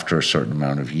after a certain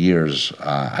amount of years,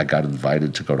 I got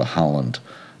invited to go to Holland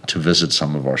to visit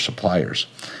some of our suppliers.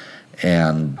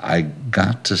 And I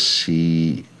got to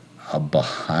see a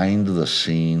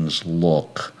behind-the-scenes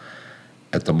look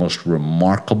at the most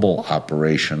remarkable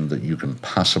operation that you can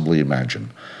possibly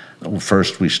imagine.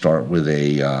 First, we start with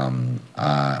an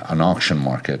auction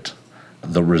market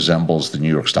that resembles the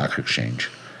New York Stock Exchange.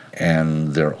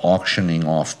 And they're auctioning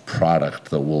off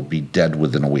product that will be dead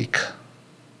within a week.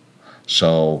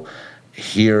 So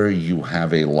here you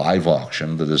have a live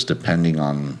auction that is depending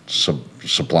on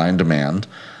supply and demand.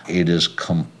 It is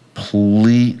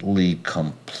completely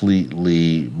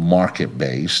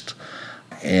market-based.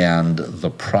 And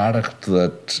the product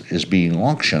that is being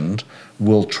auctioned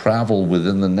will travel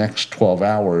within the next 12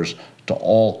 hours to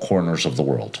all corners of the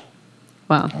world.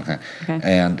 Wow. Okay. Okay.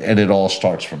 And it all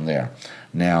starts from there.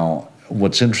 Now,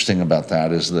 what's interesting about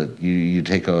that is that you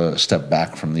take a step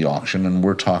back from the auction, and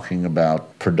we're talking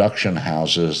about production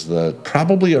houses that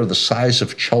probably are the size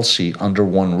of Chelsea under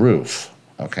one roof.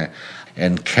 Okay.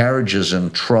 And carriages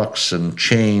and trucks and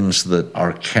chains that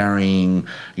are carrying,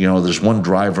 there's one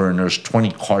driver and there's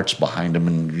 20 carts behind him,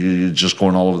 and you're just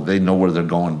going all over. They know where they're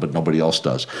going, but nobody else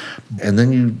does. And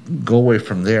then you go away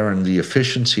from there, and the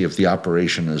efficiency of the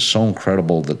operation is so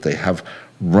incredible that they have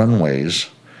runways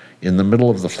in the middle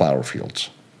of the flower fields.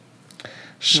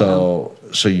 So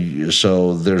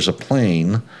there's a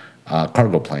plane,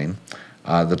 cargo plane,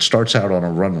 that starts out on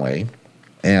a runway,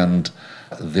 and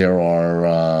there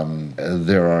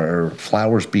are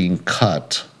flowers being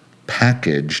cut,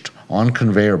 packaged on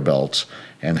conveyor belts,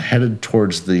 and headed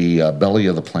towards the belly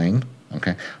of the plane.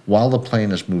 Okay, while the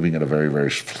plane is moving at a very,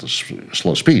 very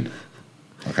slow speed.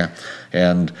 Okay,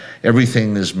 and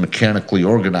everything is mechanically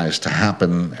organized to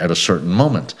happen at a certain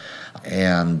moment.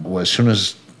 And as soon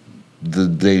as the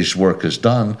day's work is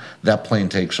done, that plane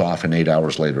takes off, and 8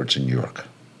 hours later, it's in New York.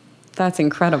 That's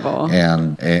incredible.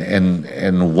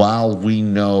 And while we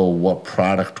know what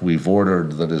product we've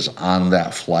ordered that is on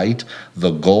that flight,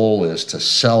 the goal is to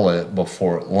sell it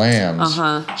before it lands,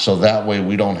 so that way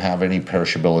we don't have any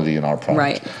perishability in our product.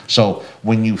 Right. So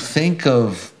when you think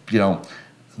of,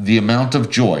 the amount of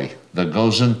joy that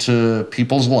goes into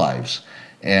people's lives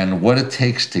and what it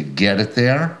takes to get it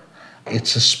there,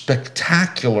 it's a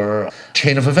spectacular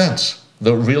chain of events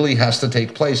that really has to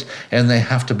take place, and they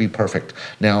have to be perfect.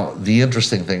 Now, the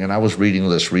interesting thing, and I was reading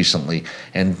this recently,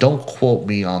 and don't quote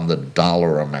me on the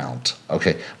dollar amount,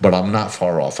 okay, but I'm not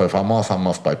far off. If I'm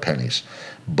off by pennies.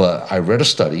 But I read a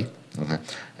study, okay,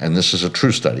 and this is a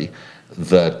true study,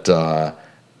 that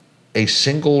a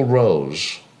single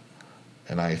rose,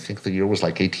 and I think the year was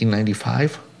like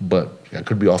 1895, but I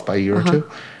could be off by a year or two,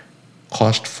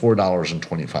 cost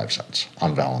 $4.25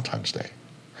 on Valentine's Day.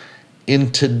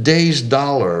 In today's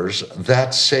dollars,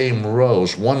 that same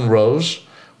rose, one rose,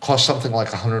 costs something like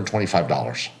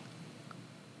 $125.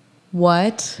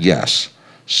 What? Yes.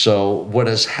 So what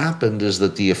has happened is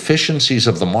that the efficiencies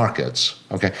of the markets,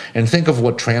 okay, and think of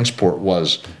what transport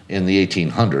was in the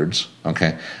 1800s,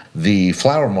 okay, the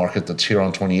flower market that's here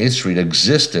on 28th Street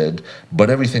existed, but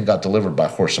everything got delivered by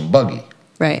horse and buggy.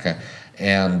 Right. Okay,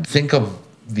 and think of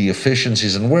the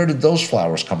efficiencies, and where did those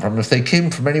flowers come from? If they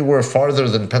came from anywhere farther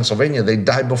than Pennsylvania, they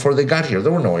died before they got here.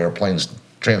 There were no airplanes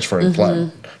transporting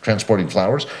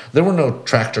flowers. There were no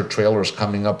tractor trailers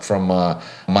coming up from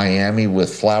Miami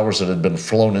with flowers that had been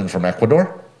flown in from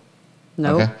Ecuador.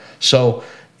 No. Okay? So,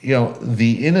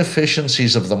 the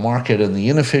inefficiencies of the market and the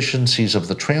inefficiencies of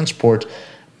the transport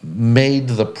made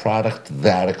the product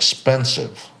that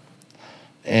expensive.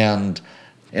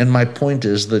 And my point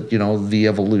is that, the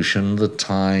evolution, the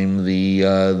time,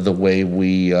 the way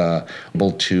we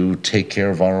able to take care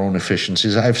of our own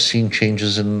efficiencies. I've seen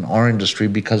changes in our industry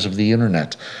because of the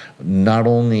internet. Not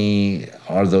only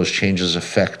are those changes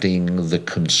affecting the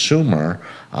consumer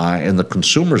and the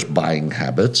consumer's buying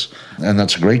habits, and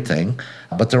that's a great thing,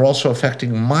 but they're also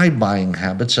affecting my buying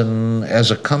habits, and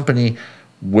as a company,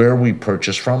 where we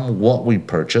purchase from, what we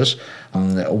purchase,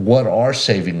 what our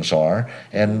savings are,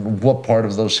 and what part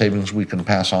of those savings we can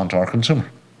pass on to our consumer.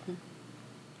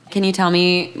 Can you tell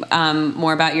me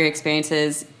more about your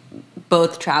experiences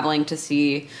both traveling to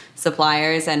see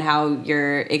suppliers and how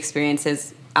your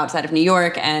experiences outside of New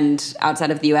York and outside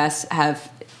of the U.S.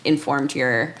 have informed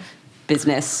your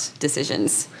business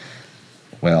decisions?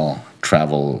 Well,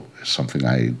 travel is something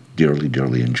I dearly,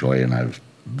 dearly enjoy, and I've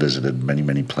visited many,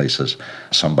 many places,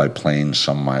 some by plane,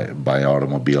 some by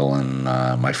automobile, and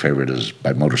my favorite is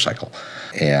by motorcycle.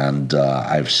 And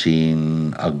I've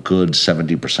seen a good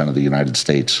 70% of the United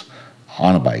States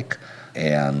on a bike.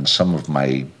 And some of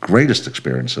my greatest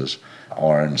experiences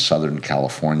are in Southern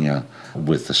California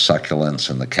with the succulents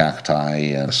and the cacti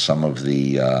and some of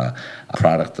the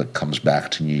product that comes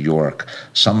back to New York,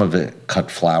 some of it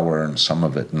cut flower and some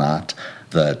of it not,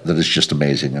 that is just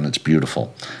amazing and it's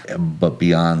beautiful. But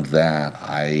beyond that,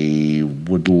 I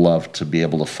would love to be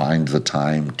able to find the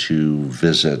time to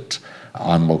visit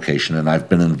on location. And I've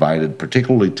been invited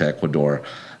particularly to Ecuador,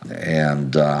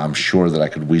 and I'm sure that I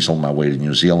could weasel my way to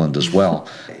New Zealand as well.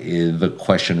 The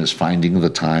question is finding the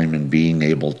time and being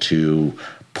able to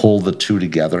pull the two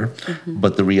together.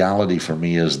 But the reality for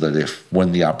me is that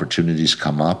when the opportunities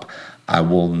come up, I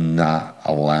will not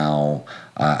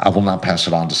pass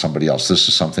it on to somebody else. This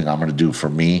is something I'm going to do for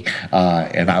me,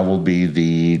 and I will be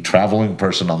the traveling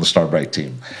person on the Starbright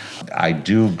team. I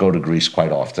do go to Greece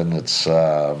quite often. It's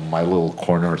my little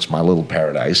corner. It's my little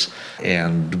paradise.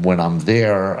 And when I'm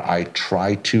there, I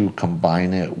try to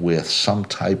combine it with some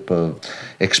type of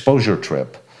exposure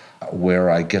trip where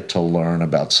I get to learn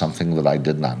about something that I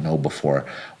did not know before.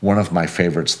 One of my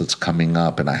favorites that's coming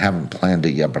up, and I haven't planned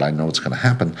it yet, but I know it's going to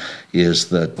happen, is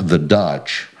that the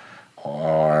Dutch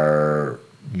are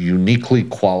uniquely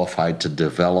qualified to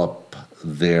develop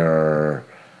their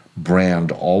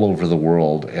brand all over the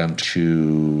world and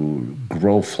to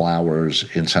grow flowers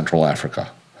in Central Africa.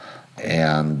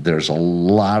 And there's a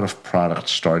lot of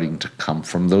products starting to come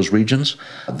from those regions.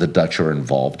 The Dutch are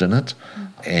involved in it,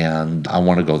 and I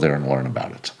want to go there and learn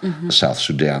about it. South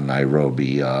Sudan,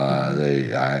 Nairobi,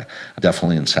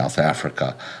 definitely in South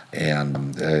Africa.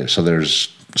 And so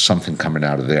there's something coming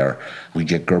out of there. We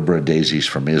get Gerbera daisies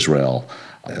from Israel,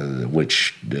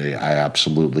 which I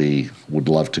absolutely would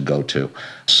love to go to.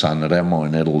 San Remo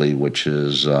in Italy, which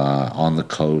is on the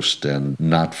coast and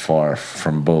not far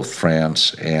from both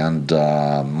France and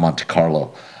Monte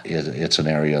Carlo. It's an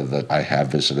area that I have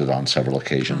visited on several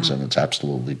occasions, and it's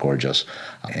absolutely gorgeous.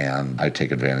 And I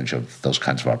take advantage of those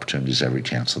kinds of opportunities every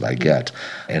chance that I get.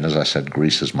 And as I said,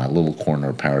 Greece is my little corner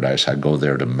of paradise. I go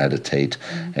there to meditate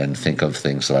and think of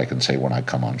things that I can say when I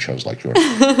come on shows like yours.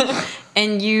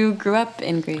 And you grew up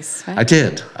in Greece, right? I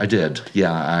did.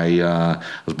 Yeah, I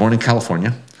was born in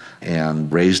California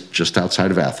and raised just outside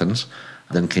of Athens.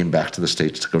 Then came back to the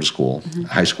States to go to school,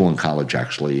 high school and college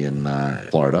actually in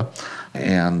Florida.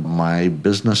 And my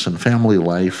business and family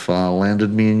life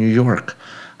landed me in New York.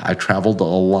 I traveled a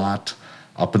lot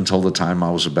up until the time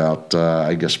I was about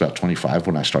 25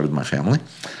 when I started my family.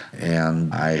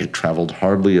 And I traveled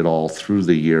hardly at all through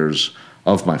the years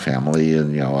of my family,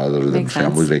 and other than Makes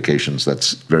family sense. vacations,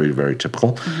 that's very, very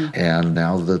typical. And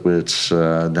now that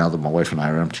my wife and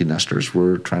I are empty nesters,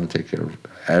 we're trying to take care of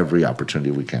every opportunity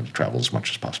we can to travel as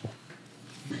much as possible.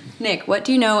 Nick, what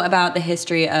do you know about the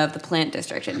history of the plant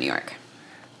district in New York?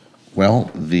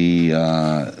 Well, it's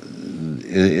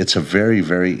a very,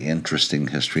 very interesting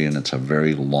history, and it's a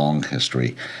very long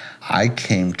history. I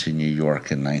came to New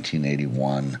York in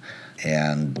 1981,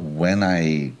 and when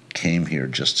I came here,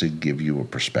 just to give you a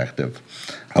perspective,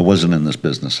 I wasn't in this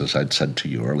business, as I'd said to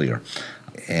you earlier.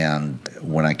 And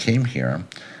when I came here,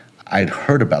 I'd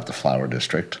heard about the flower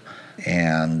district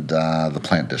and the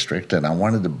plant district, and I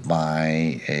wanted to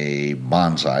buy a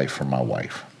bonsai for my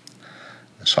wife.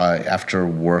 So after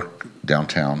work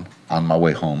downtown, on my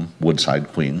way home,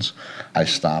 Woodside, Queens, I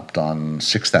stopped on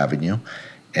 6th Avenue,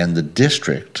 and the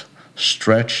district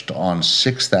stretched on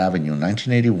 6th Avenue,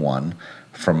 1981,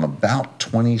 from about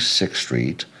 26th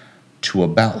Street to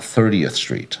about 30th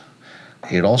Street.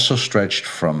 It also stretched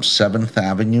from 7th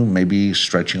Avenue, maybe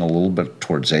stretching a little bit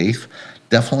towards 8th,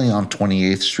 definitely on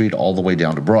 28th Street all the way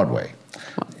down to Broadway.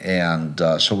 And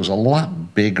so it was a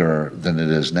lot bigger than it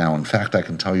is now. In fact, I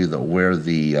can tell you that where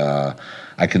the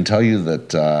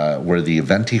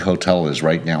Aventi Hotel is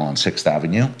right now on 6th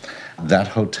Avenue, that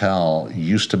hotel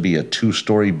used to be a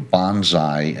 2-story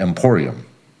bonsai emporium.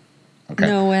 Okay.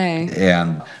 No way.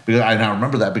 And I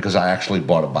remember that because I actually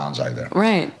bought a bonsai there.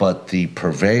 Right. But the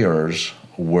purveyors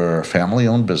were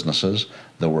family-owned businesses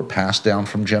that were passed down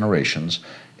from generations,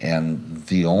 and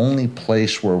the only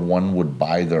place where one would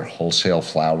buy their wholesale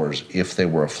flowers if they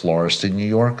were a florist in New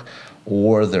York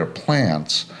or their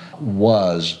plants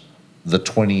was the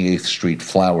 28th Street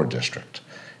Flower District.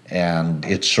 And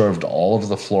it served all of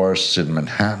the florists in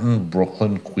Manhattan,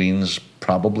 Brooklyn, Queens,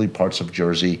 probably parts of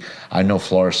Jersey. I know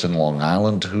florists in Long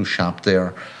Island who shop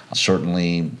there,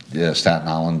 certainly Staten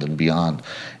Island and beyond.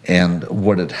 And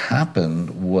what had happened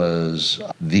was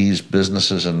these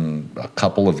businesses, and a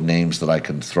couple of names that I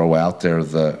can throw out there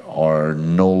that are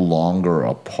no longer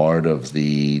a part of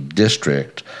the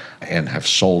district and have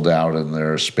sold out, and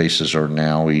their spaces are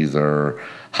now either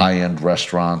high-end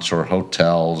restaurants or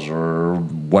hotels or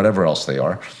whatever else they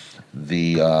are.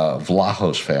 The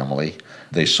Vlahos family,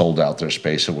 they sold out their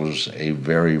space. It was a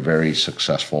very, very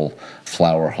successful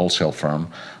flower wholesale firm,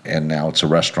 and now it's a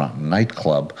restaurant and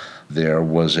nightclub. There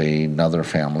was another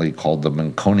family called the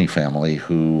Manconi family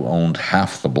who owned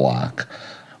half the block.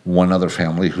 One other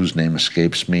family whose name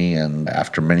escapes me, and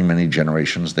after many, many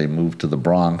generations, they moved to the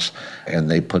Bronx, and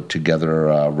they put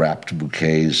together wrapped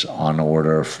bouquets on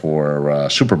order for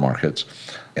supermarkets.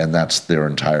 And that's their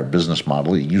entire business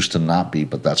model. It used to not be,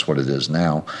 but that's what it is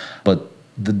now. But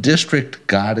the district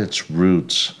got its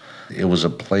roots. It was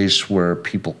a place where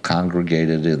people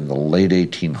congregated in the late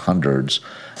 1800s,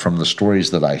 from the stories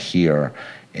that I hear,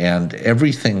 and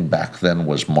everything back then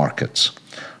was markets.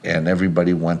 And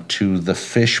everybody went to the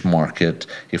fish market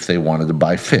if they wanted to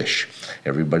buy fish.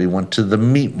 Everybody went to the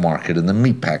meat market in the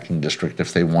meatpacking district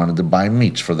if they wanted to buy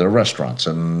meats for their restaurants.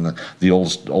 And the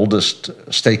oldest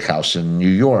steakhouse in New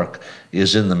York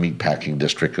is in the meatpacking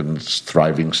district, and it's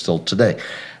thriving still today.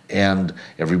 And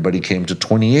everybody came to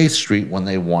 28th Street when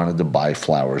they wanted to buy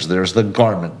flowers. There's the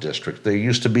garment district. There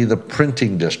used to be the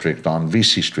printing district on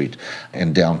VC Street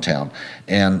in downtown,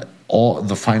 and all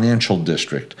the financial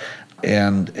district.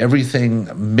 And everything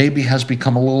maybe has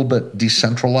become a little bit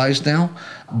decentralized now,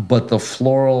 but the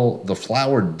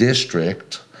flower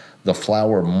district, the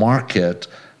flower market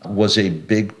was a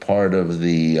big part of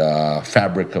the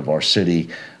fabric of our city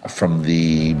from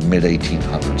the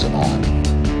mid-1800s and on.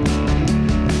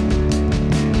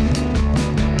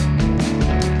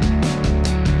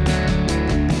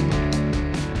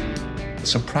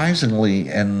 Surprisingly,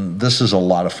 and this is a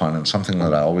lot of fun and something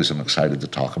that I always am excited to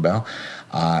talk about,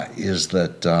 is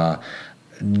that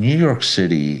New York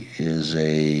City is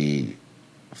a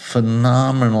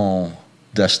phenomenal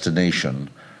destination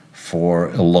for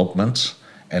elopements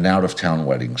and out-of-town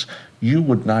weddings. You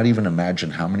would not even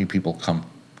imagine how many people come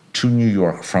to New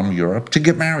York from Europe to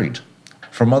get married,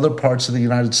 from other parts of the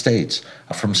United States,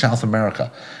 from South America.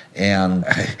 And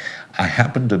I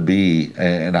happened to be,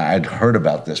 and I'd heard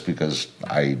about this because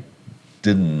I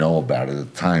didn't know about it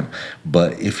at the time,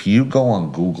 but if you go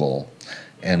on Google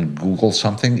and Google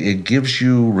something, it gives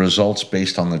you results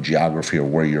based on the geography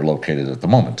of where you're located at the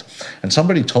moment. And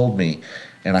somebody told me,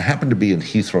 and I happened to be in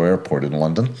Heathrow Airport in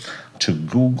London, to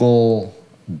Google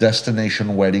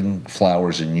destination wedding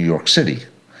flowers in New York City.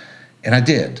 And I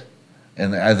did.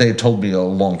 And they had told me a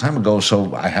long time ago,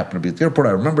 so I happened to be at the airport.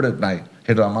 I remembered it, and I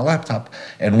hit it on my laptop,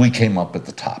 and we came up at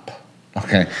the top.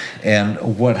 Okay,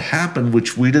 and what happened,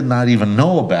 which we did not even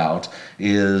know about,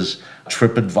 is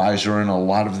TripAdvisor and a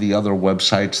lot of the other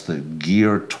websites that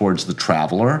gear towards the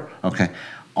traveler. Okay,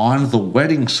 on the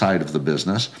wedding side of the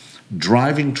business,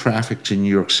 driving traffic to New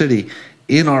York City,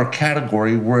 in our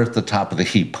category, we're at the top of the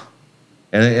heap.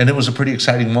 And it was a pretty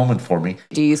exciting moment for me.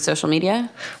 Do you use social media?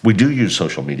 We do use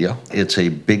social media. It's a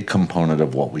big component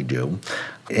of what we do.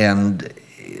 And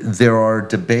there are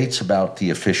debates about the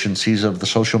efficiencies of the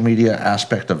social media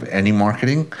aspect of any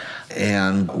marketing,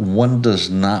 and one does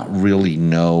not really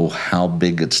know how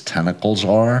big its tentacles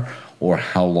are or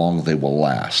how long they will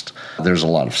last. There's a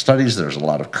lot of studies, there's a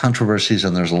lot of controversies,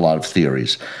 and there's a lot of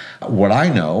theories. What I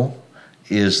know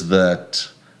is that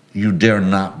you dare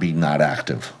not be not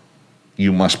active.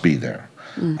 You must be there.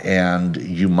 And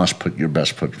you must put your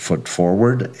best foot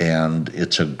forward, and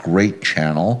it's a great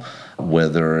channel,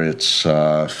 whether it's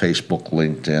Facebook,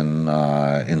 LinkedIn,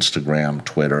 Instagram,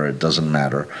 Twitter, it doesn't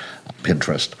matter,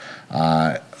 Pinterest.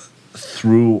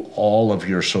 Through all of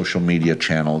your social media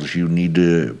channels, you need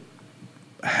to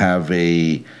have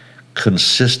a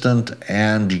consistent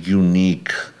and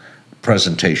unique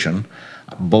presentation,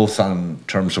 both on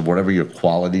terms of whatever your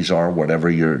qualities are,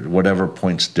 whatever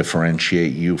points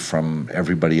differentiate you from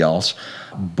everybody else,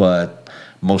 but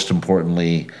most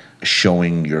importantly,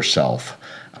 showing yourself.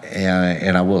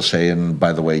 And I will say, and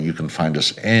by the way, you can find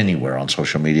us anywhere on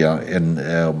social media. And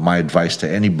my advice to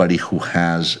anybody who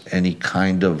has any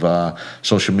kind of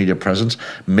social media presence,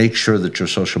 make sure that your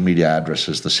social media address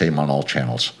is the same on all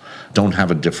channels. Don't have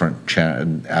a different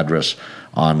address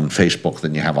on Facebook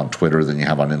than you have on Twitter, than you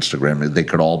have on Instagram. They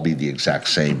could all be the exact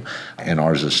same. And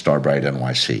ours is Starbright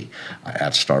NYC,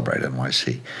 at Starbright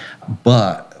NYC.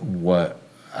 But what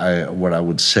I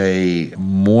would say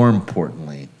more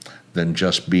importantly than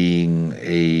just being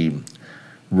a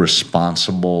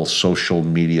responsible social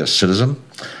media citizen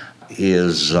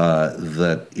is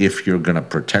that if you're going to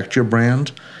protect your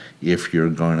brand, if you're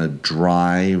going to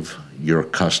drive your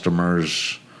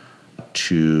customers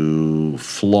to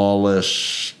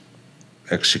flawless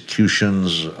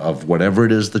executions of whatever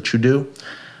it is that you do,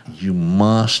 you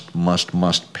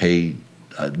must pay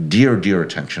dear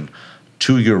attention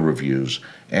to your reviews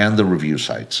and the review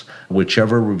sites.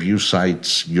 Whichever review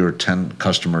sites your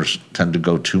customers tend to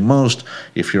go to most.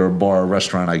 If you're a bar or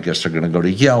restaurant, I guess they're going to go to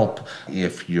Yelp.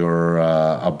 If you're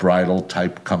a bridal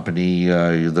type company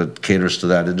that caters to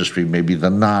that industry, maybe The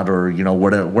Knot, or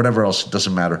whatever else, it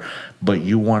doesn't matter. But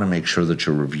you want to make sure that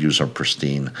your reviews are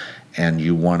pristine, and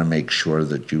you want to make sure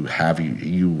that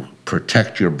you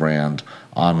protect your brand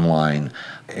online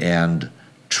and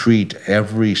treat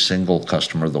every single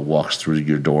customer that walks through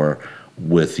your door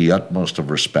with the utmost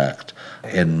of respect,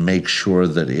 and make sure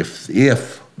that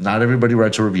if not everybody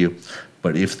writes a review,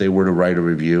 but if they were to write a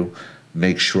review,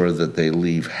 make sure that they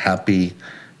leave happy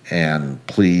and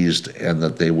pleased, and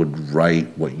that they would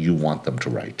write what you want them to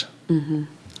write. Mm-hmm.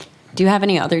 Do you have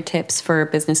any other tips for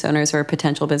business owners or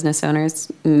potential business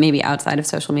owners, maybe outside of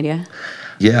social media?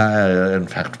 Yeah, in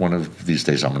fact, one of these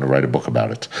days I'm going to write a book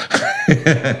about it.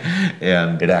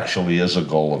 And it actually is a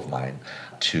goal of mine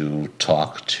to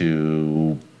talk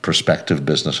to prospective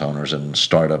business owners and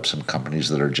startups and companies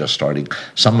that are just starting,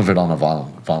 some of it on a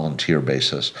volunteer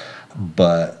basis.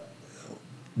 But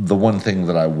the one thing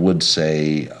that I would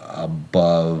say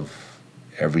above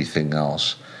everything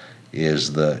else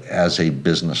is that as a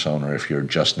business owner, if you're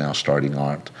just now starting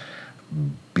out,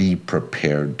 be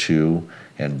prepared to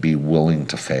and be willing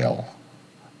to fail.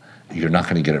 You're not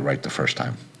going to get it right the first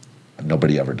time.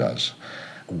 Nobody ever does.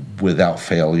 Without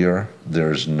failure,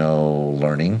 there's no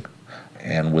learning,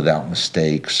 and without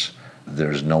mistakes,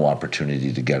 there's no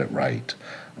opportunity to get it right.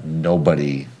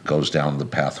 Nobody goes down the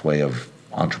pathway of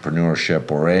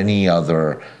entrepreneurship or any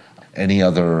other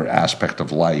aspect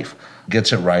of life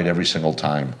gets it right every single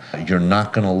time. You're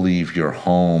not going to leave your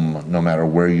home, no matter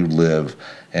where you live,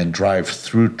 and drive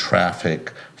through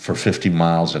traffic for 50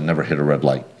 miles and never hit a red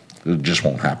light. It just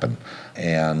won't happen.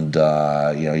 And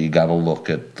you got to look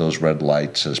at those red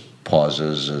lights as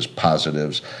pauses, as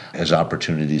positives, as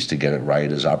opportunities to get it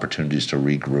right, as opportunities to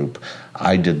regroup.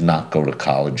 I did not go to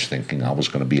college thinking I was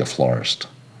going to be a florist.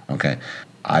 Okay,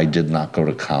 I did not go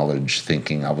to college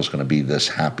thinking I was going to be this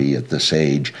happy at this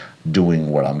age, doing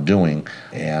what I'm doing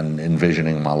and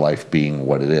envisioning my life being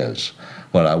what it is.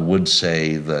 But I would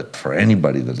say that for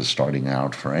anybody that is starting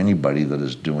out, for anybody that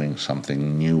is doing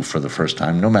something new for the first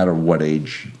time, no matter what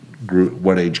age group,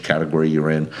 what age category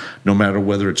you're in, no matter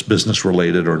whether it's business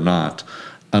related or not,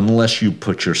 unless you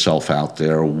put yourself out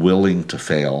there willing to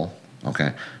fail,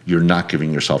 okay, you're not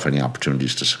giving yourself any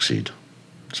opportunities to succeed.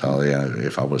 So yeah,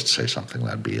 if I was to say something,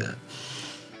 that'd be it.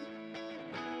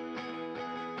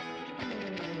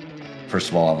 First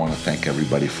of all, I want to thank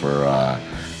everybody for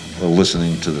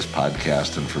listening to this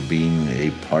podcast and for being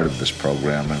a part of this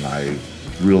program. And I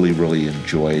really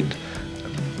enjoyed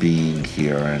being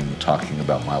here and talking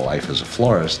about my life as a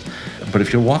florist. But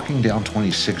if you're walking down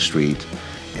 26th Street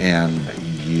and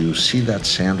you see that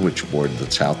sandwich board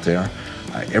that's out there,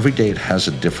 every day it has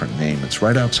a different name. It's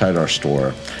right outside our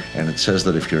store, and it says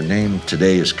that if your name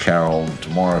today is Carol, and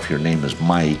tomorrow if your name is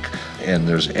Mike, and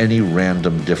there's any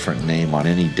random different name on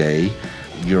any day,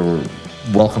 you're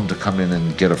welcome to come in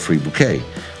and get a free bouquet.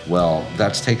 Well,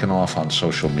 that's taken off on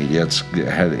social media.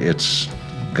 It's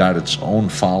got its own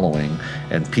following,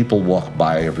 and people walk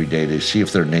by every day to see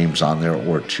if their name's on there,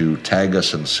 or to tag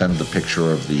us and send the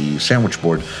picture of the sandwich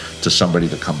board to somebody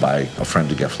to come by, a friend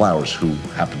to get flowers, who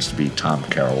happens to be Tom,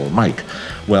 Carol, or Mike.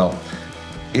 Well,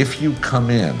 if you come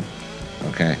in,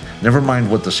 okay, never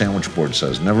mind what the sandwich board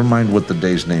says, never mind what the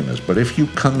day's name is, but if you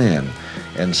come in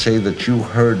and say that you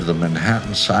heard the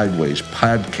Manhattan Sideways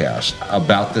podcast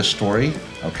about this story,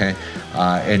 okay,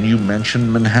 and you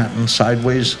mentioned Manhattan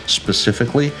Sideways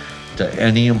specifically to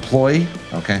any employee,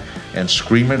 okay, and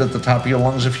scream it at the top of your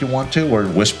lungs if you want to, or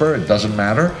whisper, it doesn't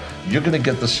matter, you're going to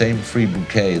get the same free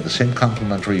bouquet, the same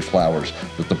complimentary flowers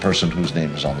that the person whose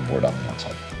name is on the board on the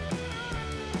outside.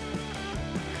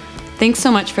 Thanks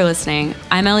so much for listening.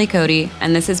 I'm Ellie Cody,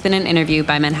 and this has been an interview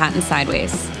by Manhattan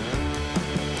Sideways.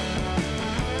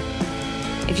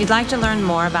 If you'd like to learn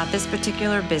more about this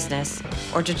particular business,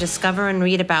 or to discover and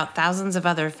read about thousands of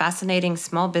other fascinating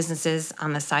small businesses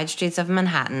on the side streets of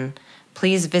Manhattan,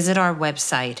 please visit our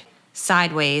website,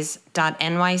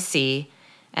 sideways.nyc,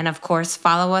 and of course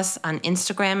follow us on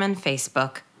Instagram and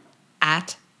Facebook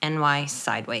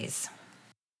 @NYSideways.